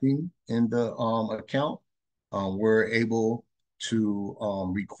what's happening in the account. We're able to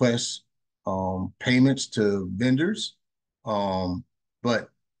request payments to vendors, but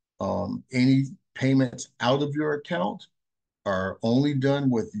any payments out of your account are only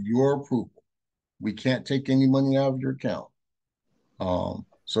done with your approval. We can't take any money out of your account.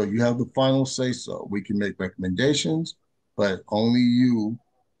 So you have the final say so. We can make recommendations, but only you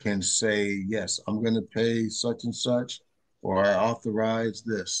can say, yes, I'm going to pay such and such, or I authorize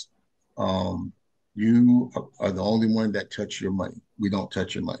this. Um, you are the only one that touch your money. We don't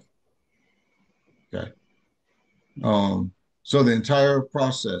touch your money. Okay. So the entire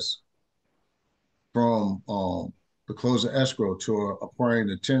process from the close of escrow to acquiring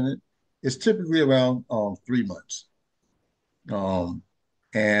the tenant is typically around 3 months. Um,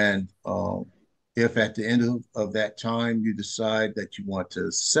 and if at the end of that time you decide that you want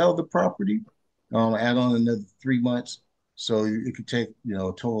to sell the property, add on another 3 months. So it could take, a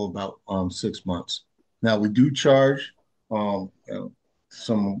total of about 6 months. Now we do charge some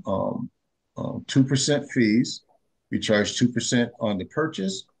 2% fees. We charge 2% on the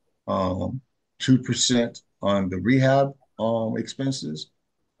purchase, 2% on the rehab expenses,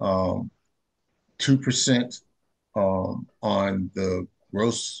 2% on the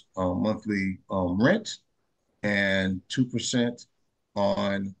gross monthly rent, and 2%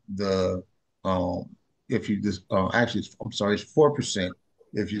 on the if you just actually I'm sorry, it's 4%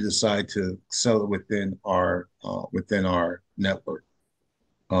 if you decide to sell it within our network.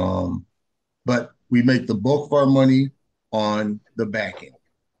 Um, but we make the bulk of our money on the back end.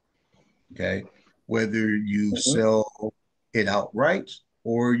 Okay, whether you Mhm. sell it outright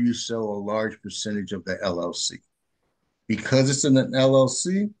or you sell a large percentage of the LLC, because it's in an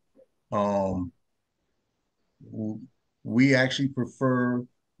LLC. Um, we actually prefer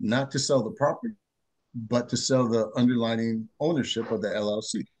not to sell the property, but to sell the underlying ownership of the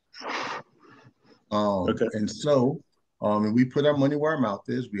LLC. Okay. And we put our money where our mouth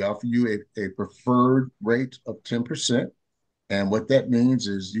is. We offer you a preferred rate of 10%. And what that means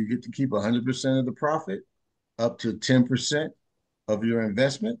is you get to keep 100% of the profit up to 10% of your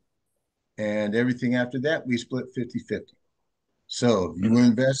investment. And everything after that, we split 50-50. So if you Mhm.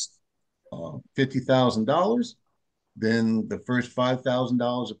 invest $50,000, then the first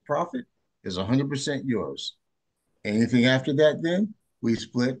 $5,000 of profit is 100% yours. Anything after that, then we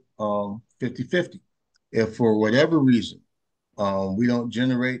split 50-50. If for whatever reason we don't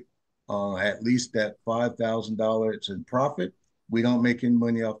generate at least that $5,000 in profit, we don't make any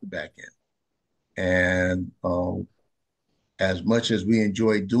money off the back end. And as much as we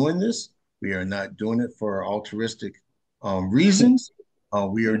enjoy doing this, we are not doing it for altruistic reasons.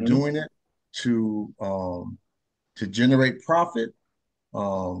 We are Mhm. doing it to generate profit,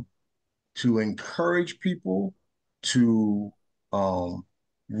 um, to encourage people to um,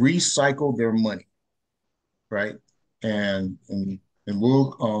 recycle their money, right? And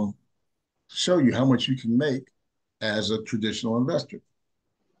we'll show you how much you can make as a traditional investor.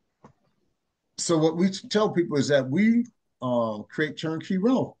 So what we tell people is that we create turnkey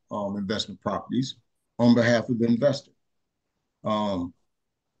rental investment properties on behalf of the investor. Um,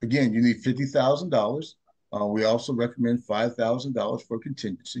 Again, you need $50,000. We also recommend $5,000 for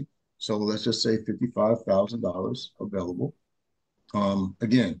contingency. So let's just say $55,000 available.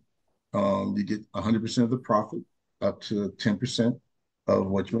 Again, you get 100% of the profit up to 10% of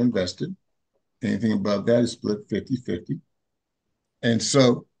what you invested. Anything above that is split 50-50. And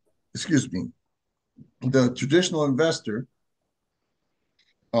so, excuse me, the traditional investor,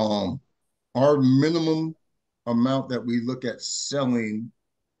 um, our minimum amount that we look at selling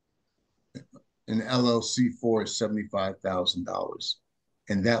an LLC for is $75,000.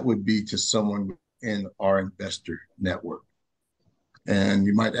 And that would be to someone in our investor network. And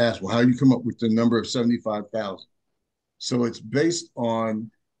you might ask, well, how do you come up with the number of 75,000? So it's based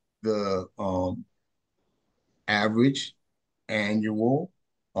on the average annual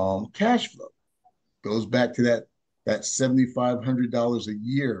cash flow. Goes back to that $7,500 a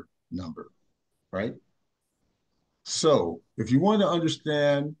year number, right? So if you want to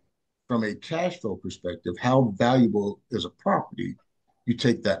understand from a cash flow perspective how valuable is a property, you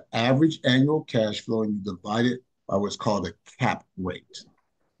take the average annual cash flow and you divide it by what's called a cap rate.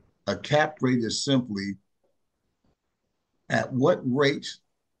 A cap rate is simply at what rate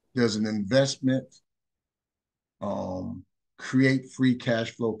does an investment um, create free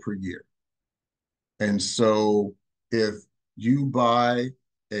cash flow per year. And so if you buy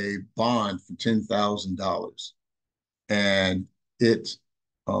a bond for $10,000 and it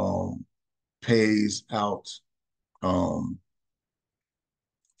um, pays out um,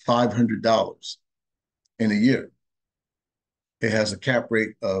 $500 in a year, it has a cap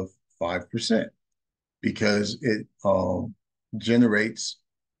rate of 5% because it generates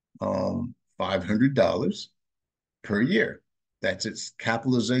 $500 per year. That's its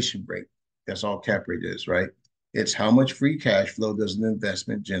capitalization rate. That's all cap rate is, right? It's how much free cash flow does an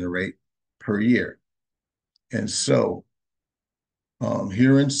investment generate per year. And so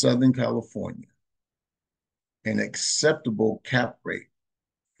here in Southern California, an acceptable cap rate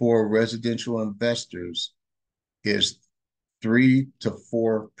for residential investors is 3 to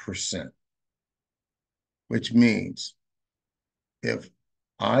 4%, which means if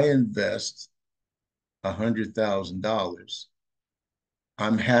I invest $100,000,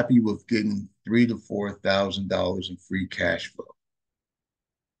 I'm happy with getting $3,000 to $4,000 in free cash flow.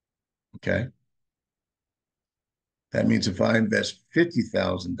 Okay. That means if I invest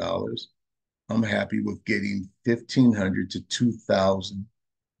 $50,000, I'm happy with getting $1,500 to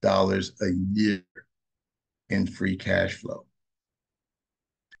 $2,000 a year in free cash flow.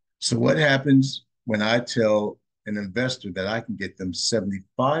 So what happens when I tell an investor that I can get them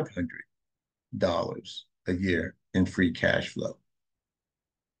 $7,500 a year in free cash flow?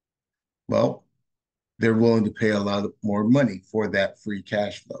 Well, they're willing to pay a lot more money for that free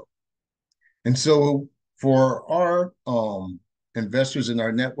cash flow. And so for our investors in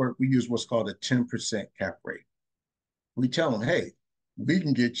our network, we use what's called a 10% cap rate. We tell them, hey, we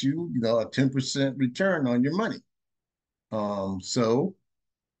can get you, a 10% return on your money. So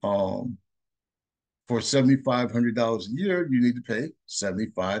Um, for $7,500 a year, you need to pay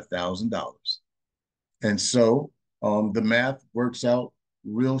 $75,000. And so the math works out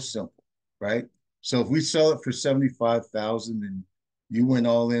real simple, right? So if we sell it for 75,000 and you went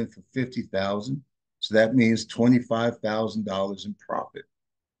all in for 50,000, so that means $25,000 in profit.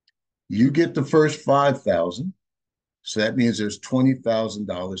 You get the first 5,000, so that means there's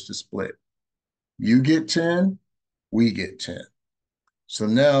 $20,000 to split. You get 10, we get 10. So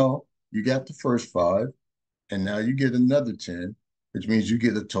now you got the first five, and now you get another 10, which means you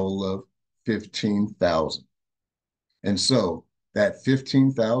get a total of 15,000. And so that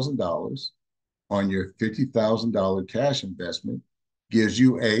 $15,000 on your $50,000 cash investment gives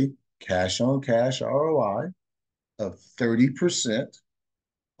you a cash on cash ROI of 30%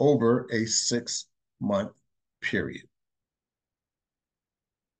 over a 6-month period.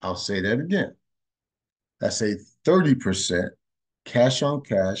 I'll say that again. That's a 30% cash on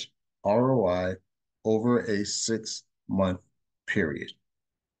cash ROI over a 6-month period.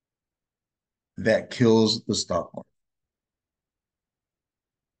 That kills the stock market.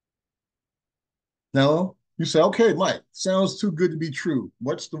 Now, you say, okay, Mike, sounds too good to be true.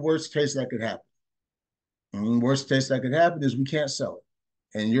 What's the worst case that could happen? Worst case that could happen is we can't sell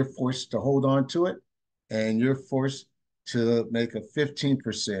it. And you're forced to hold on to it. And you're forced to make a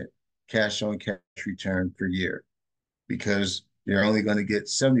 15% cash on cash return per year because you're only going to get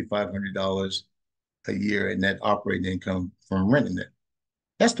 $7,500 a year in net operating income from renting it.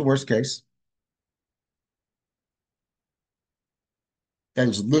 That's the worst case. That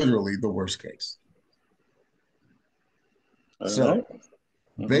is literally the worst case. So,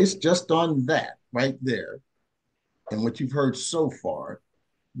 based just on that right there and what you've heard so far,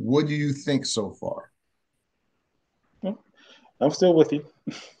 what do you think so far? I'm still with you.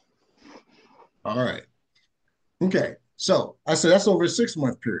 All right. Okay. So I said that's over a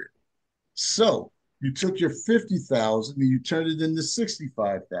 6-month period. So you took your 50,000 and you turned it into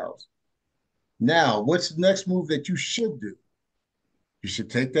 65,000. Now, what's the next move that you should do? You should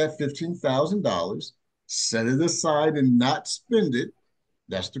take that $15,000, set it aside and not spend it.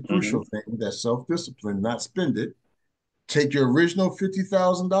 That's the crucial thing. That's self-discipline, not spend it. Take your original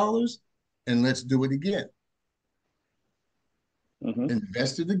 $50,000 and let's do it again.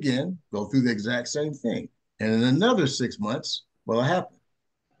 Invest it again, go through the exact same thing. And in another 6 months, what'll happen?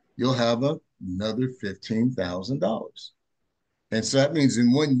 You'll have another $15,000. And so that means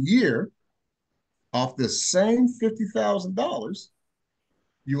in 1 year, off the same $50,000,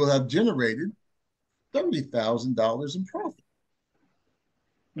 you will have generated $30,000 in profit.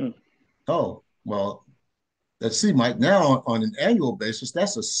 Oh, well, let's see, Mike. Now, on an annual basis,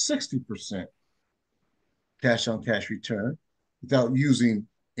 that's a 60% cash on cash return without using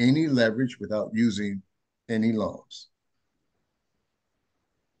any leverage, without using any loans.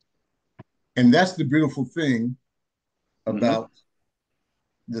 And that's the beautiful thing about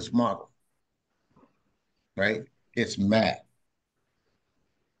this model, right? It's math.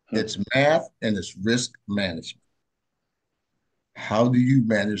 It's math and it's risk management. How do you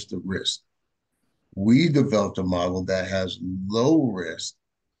manage the risk? We developed a model that has low risk,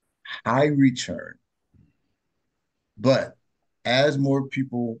 high return. But as more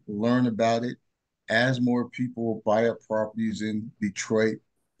people learn about it, as more people buy up properties in Detroit,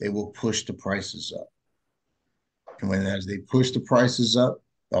 they will push the prices up. And as they push the prices up,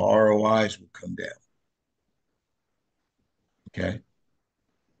 the ROIs will come down. Okay.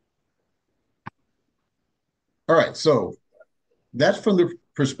 All right. So that's from the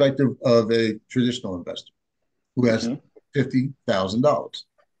perspective of a traditional investor who has $50,000.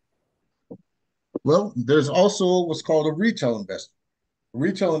 Well, there's also what's called a retail investor. A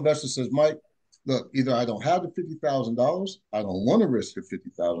retail investor says, Mike, look, either I don't have the $50,000, I don't want to risk the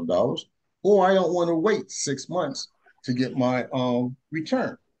 $50,000, or I don't want to wait 6 months to get my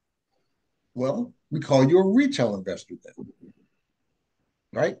return. Well, we call you a retail investor then,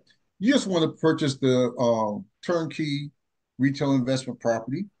 right? You just want to purchase the turnkey retail investment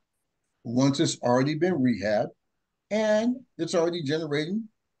property once it's already been rehabbed and it's already generating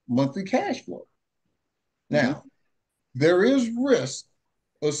monthly cash flow. Now, there is risk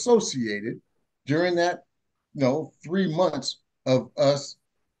associated during that 3 months of us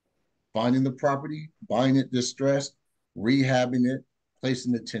finding the property, buying it distressed, rehabbing it,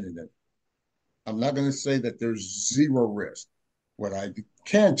 placing the tenant in. I'm not going to say that there's zero risk. What I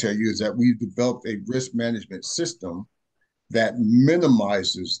can tell you is that we've developed a risk management system that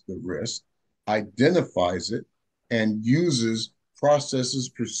minimizes the risk, identifies it, and uses processes,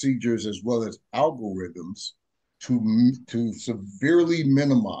 procedures, as well as algorithms to severely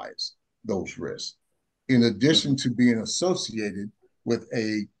minimize those risks, in addition to being associated with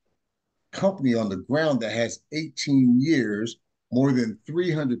a company on the ground that has 18 years, more than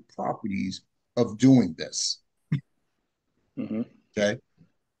 300 properties of doing this. Mm-hmm. Okay.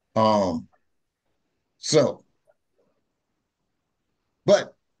 Um, so,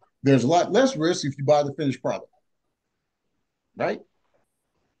 but there's a lot less risk if you buy the finished product, right?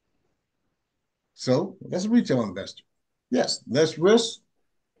 So that's a retail investor. Yes, less risk.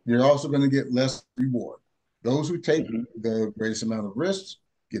 You're also going to get less reward. Those who take Mm-hmm. the greatest amount of risks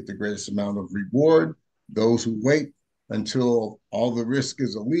get the greatest amount of reward. Those who wait until all the risk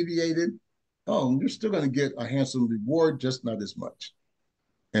is alleviated, you're still going to get a handsome reward, just not as much.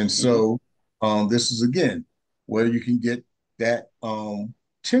 And Mm-hmm. so this is again where you can get that 10%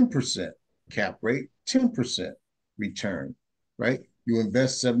 cap rate, 10% return, right? You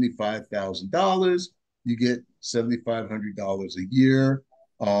invest $75,000, you get $7,500 a year,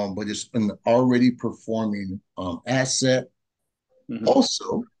 but it's an already performing asset. Mm-hmm.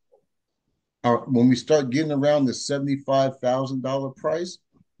 Also, when we start getting around the $75,000 price,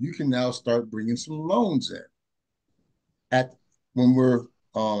 you can now start bringing some loans in at when we're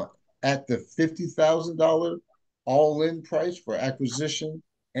uh, at the $50,000 all-in price for acquisition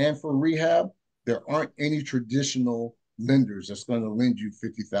and for rehab. There aren't any traditional lenders that's going to lend you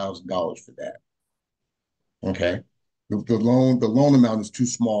 $50,000 for that. Okay, the loan amount is too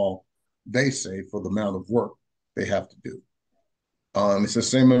small, they say, for the amount of work they have to do. It's the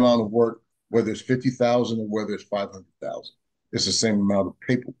same amount of work whether it's 50,000 or whether it's 500,000. It's the same amount of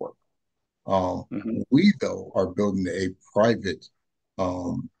paperwork. Mm-hmm. We, though, are building a private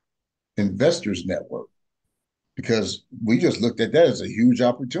um, investors network because we just looked at that as a huge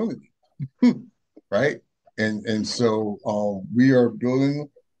opportunity, right? And so we are building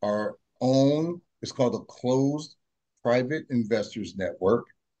our own, it's called a closed private investors network,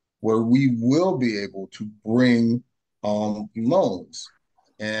 where we will be able to bring loans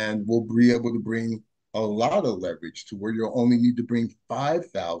and we'll be able to bring a lot of leverage to where you'll only need to bring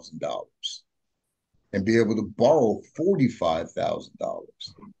 $5,000 and be able to borrow $45,000.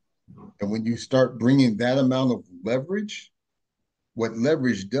 And when you start bringing that amount of leverage, what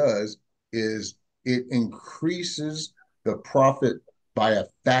leverage does is it increases the profit by a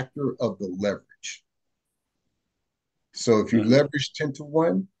factor of the leverage. So if you Mm-hmm. leverage 10 to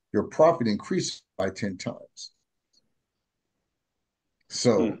 1, your profit increases by 10 times.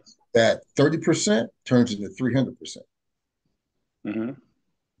 So that 30% turns into 300%. Mm-hmm.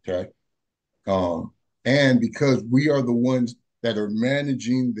 Okay. Um, and because we are the ones that are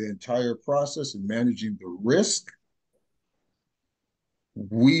managing the entire process and managing the risk,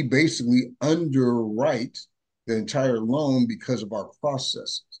 we basically underwrite the entire loan because of our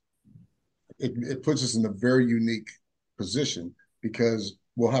processes. It puts us in a very unique position because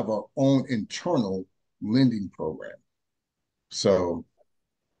we'll have our own internal lending program. So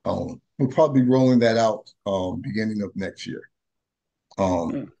we'll probably be rolling that out beginning of next year.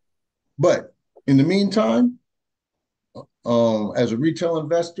 Mm-hmm. But in the meantime, as a retail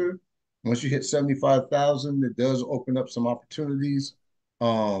investor, once you hit 75,000, it does open up some opportunities.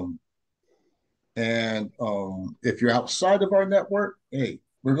 Um, And if you're outside of our network, hey,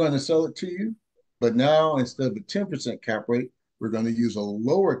 we're going to sell it to you. But now instead of a 10% cap rate, we're going to use a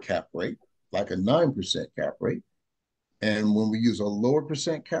lower cap rate, like a 9% cap rate. And when we use a lower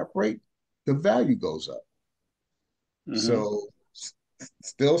percent cap rate, the value goes up. Mm-hmm. So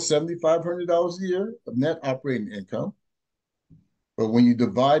still $7,500 a year of net operating income. But when you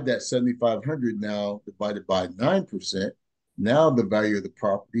divide that 7,500 now divided by 9%, now the value of the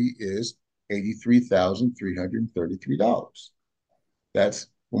property is $83,333. That's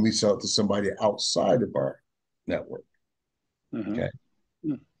when we sell it to somebody outside of our network. Mm-hmm. Okay.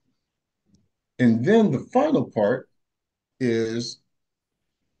 And then the final part is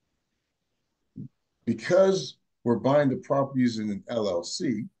because we're buying the properties in an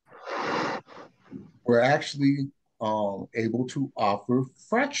LLC, we're actually able to offer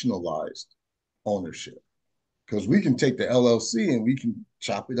fractionalized ownership because we can take the LLC and we can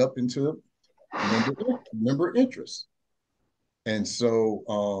chop it up into member interest. And so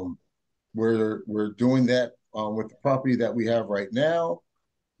we're doing that with the property that we have right now,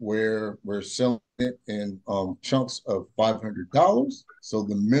 where we're selling it in chunks of $500. So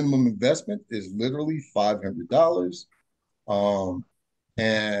the minimum investment is literally $500. Um,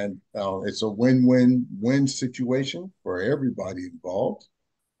 and it's a win-win-win situation for everybody involved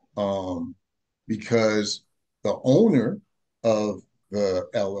because the owner of the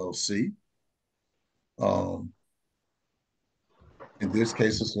LLC, um, in this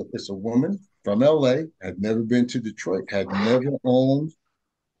case, it's a woman from LA, had never been to Detroit, had never owned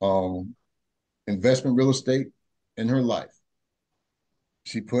um, investment real estate in her life.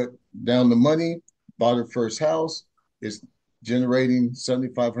 She put down the money, bought her first house, is generating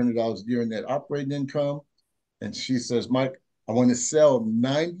 $7,500 a year in net operating income. And she says, Mike, I want to sell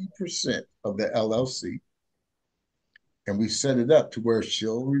 90% of the LLC. And we set it up to where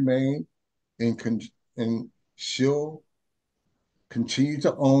she'll remain in, and she'll continue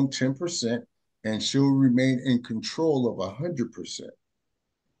to own 10% and she'll remain in control of 100%,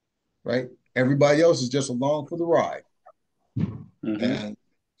 right? Everybody else is just along for the ride. And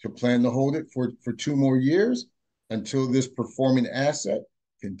she'll plan to hold it for 2 more years until this performing asset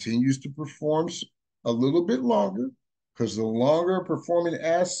continues to perform a little bit longer, because the longer a performing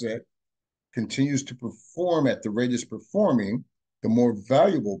asset continues to perform at the rate it's performing, the more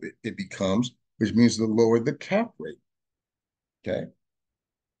valuable it becomes, which means the lower the cap rate. Okay.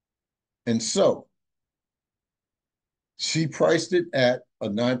 And so she priced it at a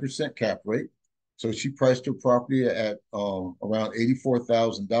 9% cap rate. So she priced her property at around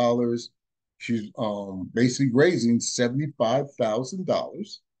 $84,000. She's basically raising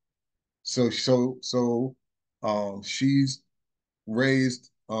 $75,000. So she's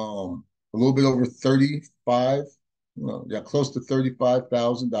raised a little bit over 35, close to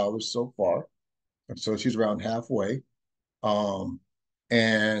 $35,000 so far. And so she's around halfway.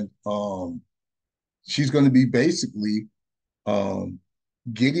 And she's going to be basically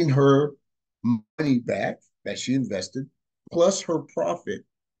getting her money back that she invested, plus her profit,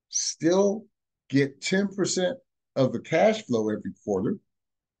 still get 10% of the cash flow every quarter,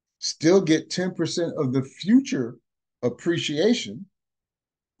 still get 10% of the future appreciation,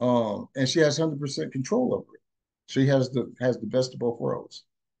 and she has 100% control over it. She has the best of both worlds.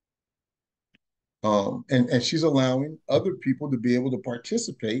 And she's allowing other people to be able to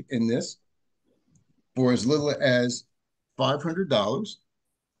participate in this for as little as $500,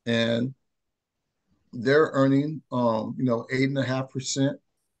 and they're earning 8.5%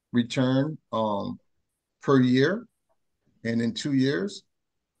 return per year. And in 2 years,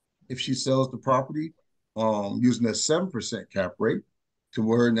 if she sells the property using a 7% cap rate, to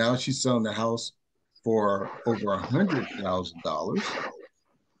where now she's selling the house for over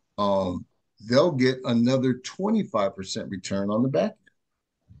 $100,000, they'll get another 25% return on the back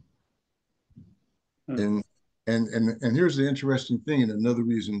end. And here's the interesting thing, and another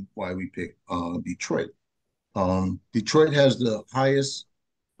reason why we picked Detroit. Detroit has the highest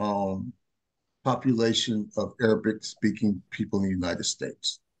population of Arabic-speaking people in the United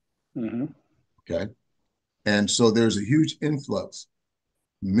States. Okay, and so there's a huge influx,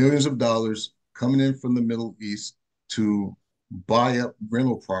 millions of dollars coming in from the Middle East to buy up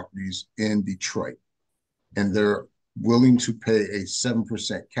rental properties in Detroit, and they're willing to pay a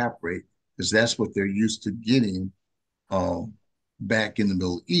 7% cap rate because that's what they're used to getting back in the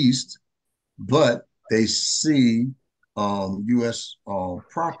Middle East. But they see U.S.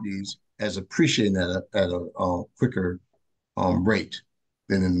 Properties as appreciating at a quicker rate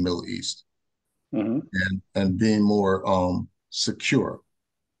than in the Middle East, and being more secure.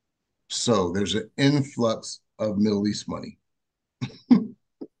 So there's an influx of Middle East money.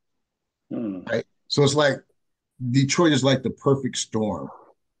 Right? So it's like Detroit is like the perfect storm.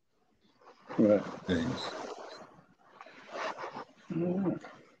 Right. Things.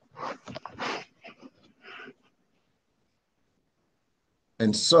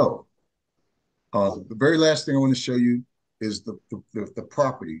 And so the very last thing I want to show you is the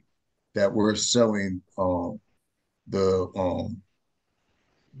property that we're selling the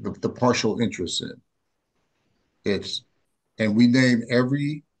partial interest in. And we name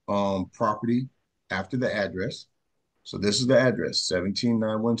every property after the address. So this is the address,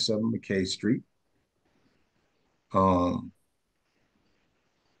 17917 McKay Street.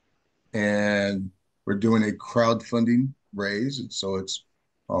 And we're doing a crowdfunding raise. And so it's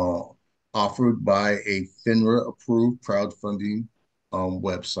offered by a FINRA approved crowdfunding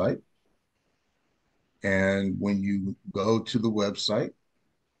website. And when you go to the website,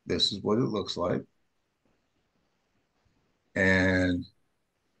 this is what it looks like. And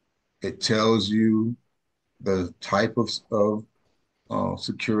it tells you the type of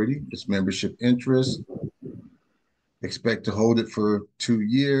security, its membership interest, expect to hold it for 2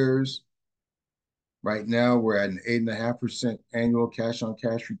 years. Right now, we're at an 8.5% annual cash on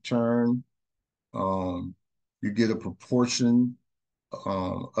cash return. You get a proportion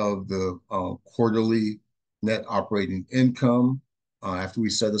of the quarterly net operating income after we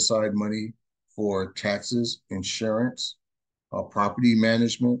set aside money for taxes, insurance, property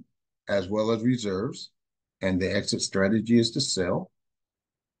management, as well as reserves. And the exit strategy is to sell.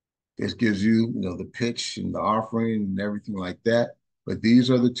 This gives you, the pitch and the offering and everything like that. But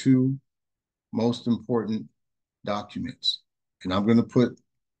these are the two most important documents. And I'm going to put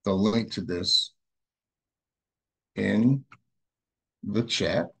the link to this in the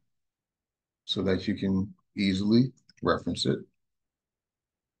chat so that you can easily reference it.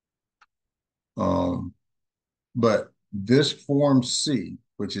 But this Form C,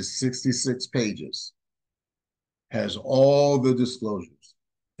 which is 66 pages, has all the disclosures.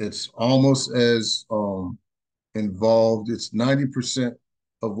 It's almost as involved. It's 90%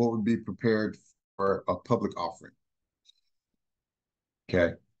 of what would be prepared for a public offering.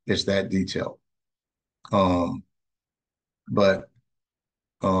 Okay, it's that detailed. But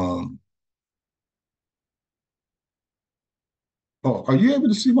oh, are you able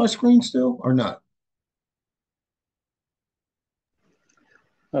to see my screen still or not?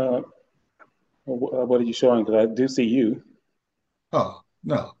 What are you showing? Because I do see you. Oh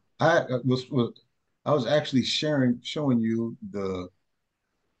no, I was actually showing you the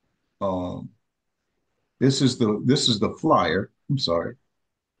um. This is the flyer. I'm sorry.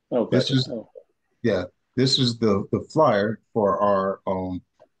 Oh, This gotcha. is Oh. yeah. This is the flyer for our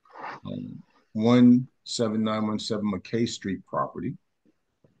 17917 McKay Street property.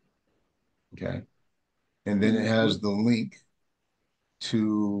 Okay, and then it has the link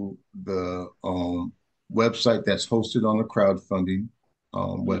to the website that's hosted on the crowdfunding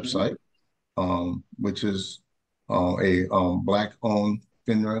website, which is a Black-owned,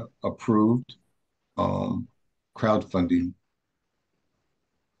 FINRA-approved crowdfunding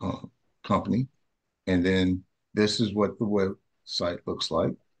uh, company. And then this is what the website looks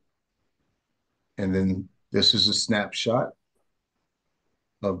like. And then this is a snapshot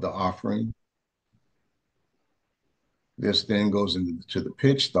of the offering. This then goes into the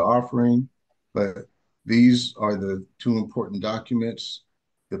pitch, the offering, but these are the two important documents,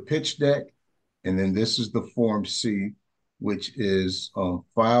 the pitch deck, and then this is the Form C, which is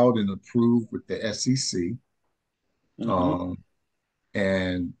filed and approved with the SEC, um,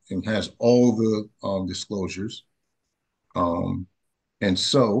 and has all the disclosures. And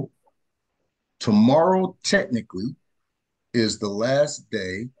so tomorrow technically is the last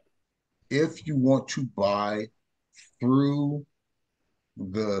day if you want to buy through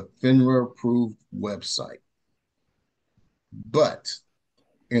the FINRA approved website. But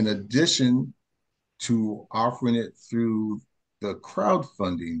in addition to offering it through the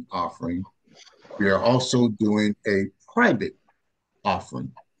crowdfunding offering, we are also doing a private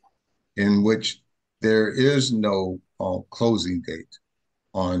offering in which there is no closing date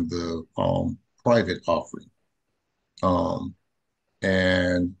on the private offering.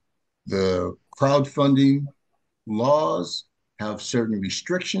 And the crowdfunding laws have certain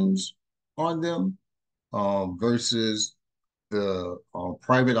restrictions on them versus the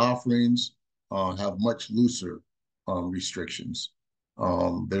private offerings have much looser restrictions.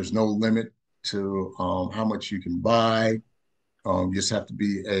 There's no limit to how much you can buy. You just have to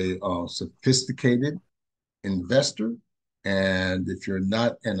be a sophisticated investor. And if you're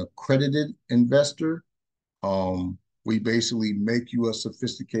not an accredited investor, we basically make you a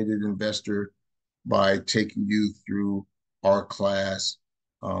sophisticated investor by taking you through our class,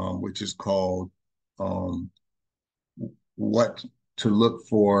 which is called What to Look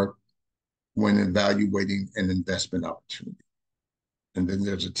For When Evaluating an Investment Opportunity. And then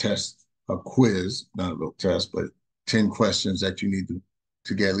there's a test, a quiz, not a real test, but 10 questions that you need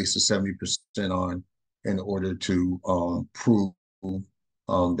to get at least a 70% on in order to prove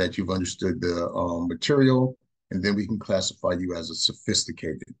that you've understood the material. And then we can classify you as a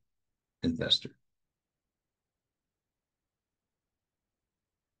sophisticated investor.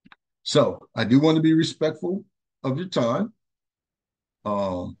 So I do want to be respectful of your time.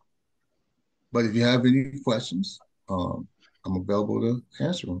 But if you have any questions, I'm available to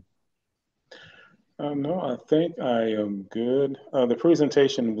answer them. No, I think I am good. The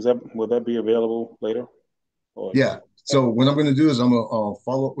presentation, will that be available later? Or Yeah. So what I'm going to do is I'm going to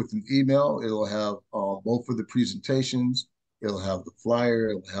follow up with an email. It'll have both of the presentations. It'll have the flyer.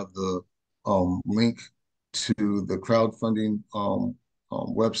 It'll have the link to the crowdfunding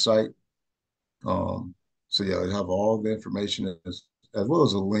website. So yeah, it'll have all the information as well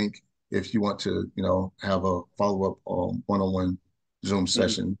as a link if you want to, have a follow-up one-on-one Zoom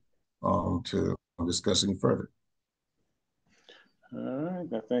session to discuss any further. All right,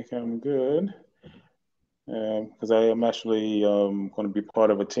 I think I'm good. Because I am actually going to be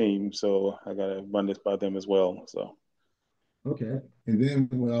part of a team, so I got to run this by them as well. So. Okay, and then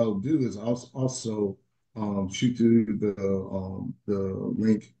what I'll do is I'll also shoot you the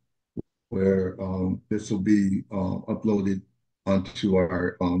link where this will be uploaded onto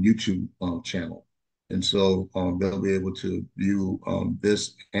our YouTube channel, and so they'll be able to view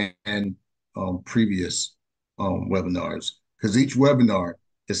this and previous webinars. because each webinar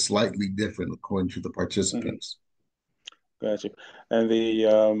is slightly different according to the Mm-hmm. participants. Gotcha. And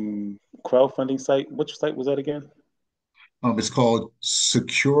the crowdfunding site, which site was that again? It's called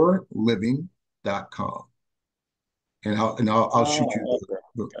secureliving.com. I'll shoot you Oh, okay.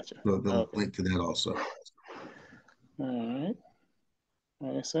 Gotcha. the Okay. link to that also. All right.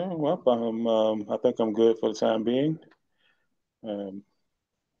 All right, sir. Well, I think I'm good for the time being. Um,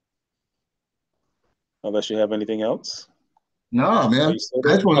 unless you have anything else. No, Are man. you still I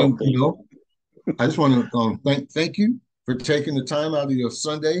there? just want Oh, to, there you go. I just want to thank you for taking the time out of your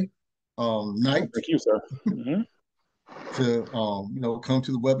Sunday Oh, night thank you, sir. Hmm. to come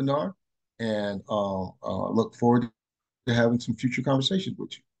to the webinar, and look forward to having some future conversations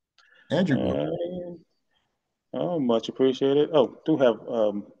with you and your group. Oh, much appreciated. Oh, do have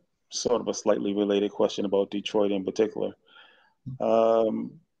sort of a slightly related question about Detroit in particular.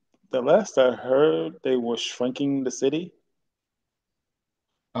 Um, the last I heard, they were shrinking the city.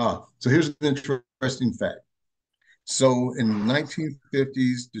 So here's an interesting fact. So in the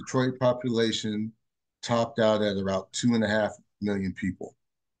 1950s, Detroit population topped out at about 2.5 million people.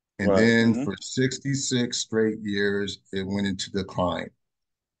 And Right. then Hmm. for 66 straight years, it went into decline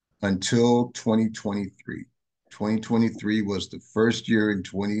until 2023. 2023 was the first year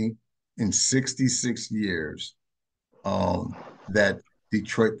in 66 years that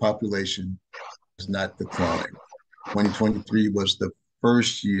Detroit population has not declined. 2023 was the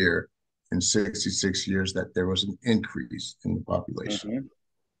first year in 66 years that there was an increase in the population.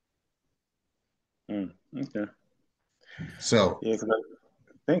 Hmm. Mm. Okay. So Yeah, because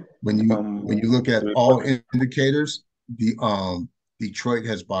I think when you look the at report. all indicators, the Detroit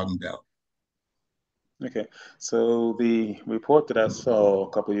has bottomed out. Okay, so the report that I saw a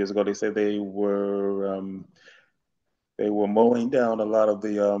couple of years ago, they said they were mowing down a lot of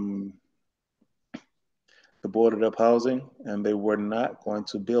the boarded up housing, and they were not going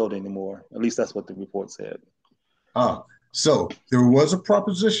to build anymore. At least that's what the report said. So there was a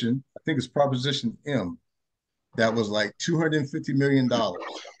proposition, I think it's Proposition M, that was like $250 million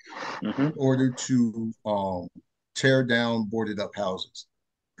in Hmm. order to tear down boarded up houses,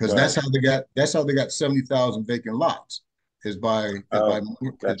 because Right. that's how they got 70,000 vacant lots is by Oh,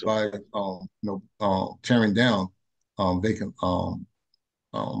 gotcha. tearing down vacant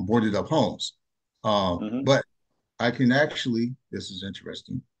boarded up homes. Hmm. But I can actually, this is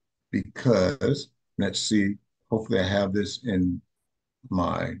interesting because let's see, hopefully I have this in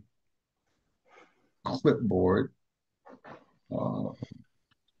my clipboard. Uh,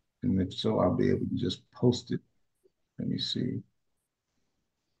 and if so, I'll be able to just post it. Let me see.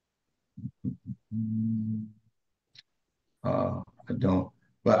 I don't,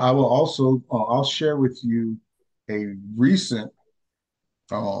 but I will also, I'll share with you a recent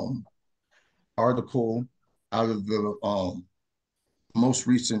um, article out of the most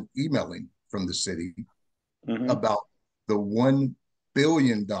recent emailing from the city Hmm. about the $1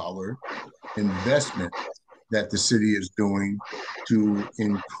 billion investment that the city is doing to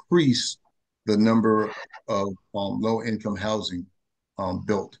increase the number of low income housing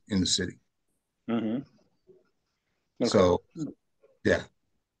built in the city. Hmm. Okay. So, yeah.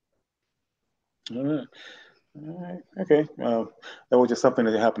 All right. All right. Okay. That was just something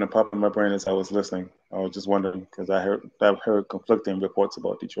that happened to pop in my brain as I was listening. I was just wondering because I've heard conflicting reports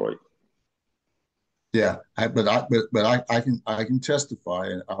about Detroit. Yeah, I can testify,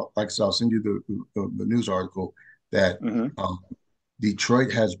 and like I said, I'll send you the news article that Hmm. um,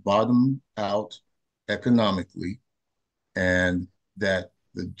 Detroit has bottomed out economically, and that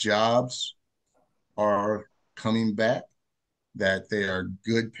the jobs are coming back, that they are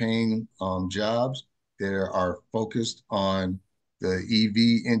good paying jobs. They are focused on the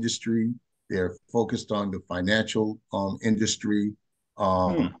EV industry. They're focused on the financial industry,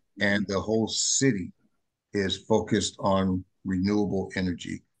 Hmm. and the whole city is focused on renewable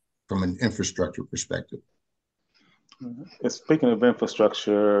energy from an infrastructure perspective. Speaking of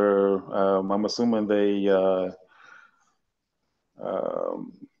infrastructure, I'm assuming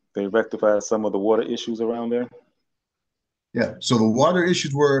um, they rectified some of the water issues around there. Yeah. So the water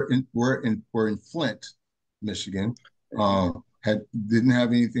issues were in Flint, Michigan. Had didn't have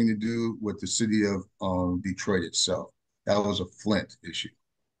anything to do with the city of Detroit itself. That was a Flint issue.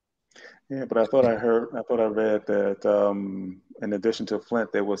 Yeah, but I thought I read that in addition to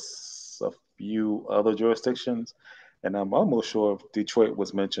Flint, there was a few other jurisdictions, and I'm almost sure Detroit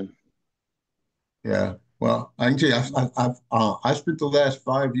was mentioned. Yeah. Well, I can tell you, I spent the last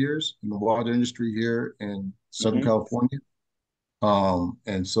 5 years in the water industry here in Southern Hmm. California.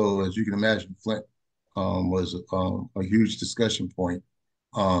 And so, as you can imagine, Flint was a huge discussion point.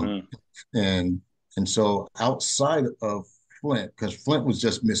 Um, Mm. and and so, outside of Flint, because Flint was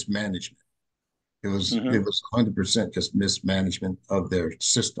just mismanagement. It Mm-hmm. was 100% just mismanagement of their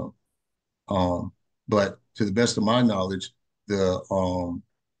system. But to the best of my knowledge, the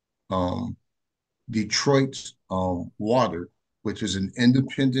um, Detroit's water, which is an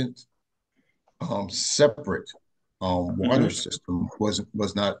independent, separate water Mm-hmm. system,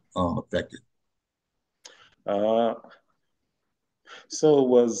 was not affected. Uh, so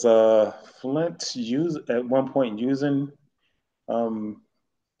was Flint use at one point using um,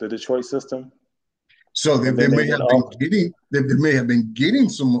 the Detroit system, So and they then they may went have been off? getting they may have been getting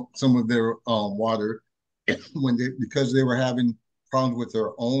some of their water when they because they were having problems with their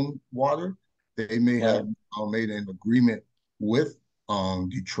own water. They may Right. have made an agreement with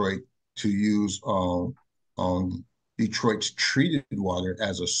Detroit to use Detroit's treated water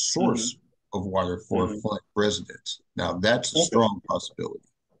as a Mm-hmm. source of water for Mm-hmm. Flint residents. Now that's a Okay. strong possibility.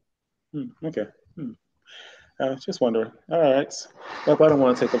 Okay. I was just wondering. All right. Well, I don't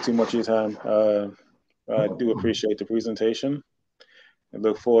want to take up too much of your time. I do appreciate the presentation and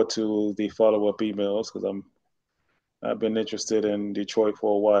look forward to the follow-up emails because I've been interested in Detroit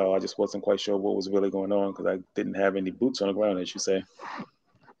for a while. I just wasn't quite sure what was really going on because I didn't have any boots on the ground, as you say.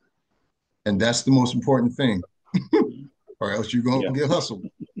 And that's the most important thing, Mhm. or else you're gonna Yeah. get hustled.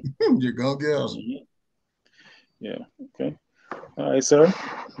 You're gonna get hustled. Hmm. Yeah. Okay. All right, sir.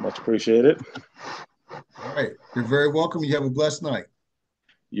 Much appreciated. All right. You're very welcome. You have a blessed night.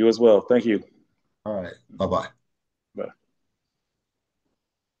 You as well. Thank you. All right. Bye bye.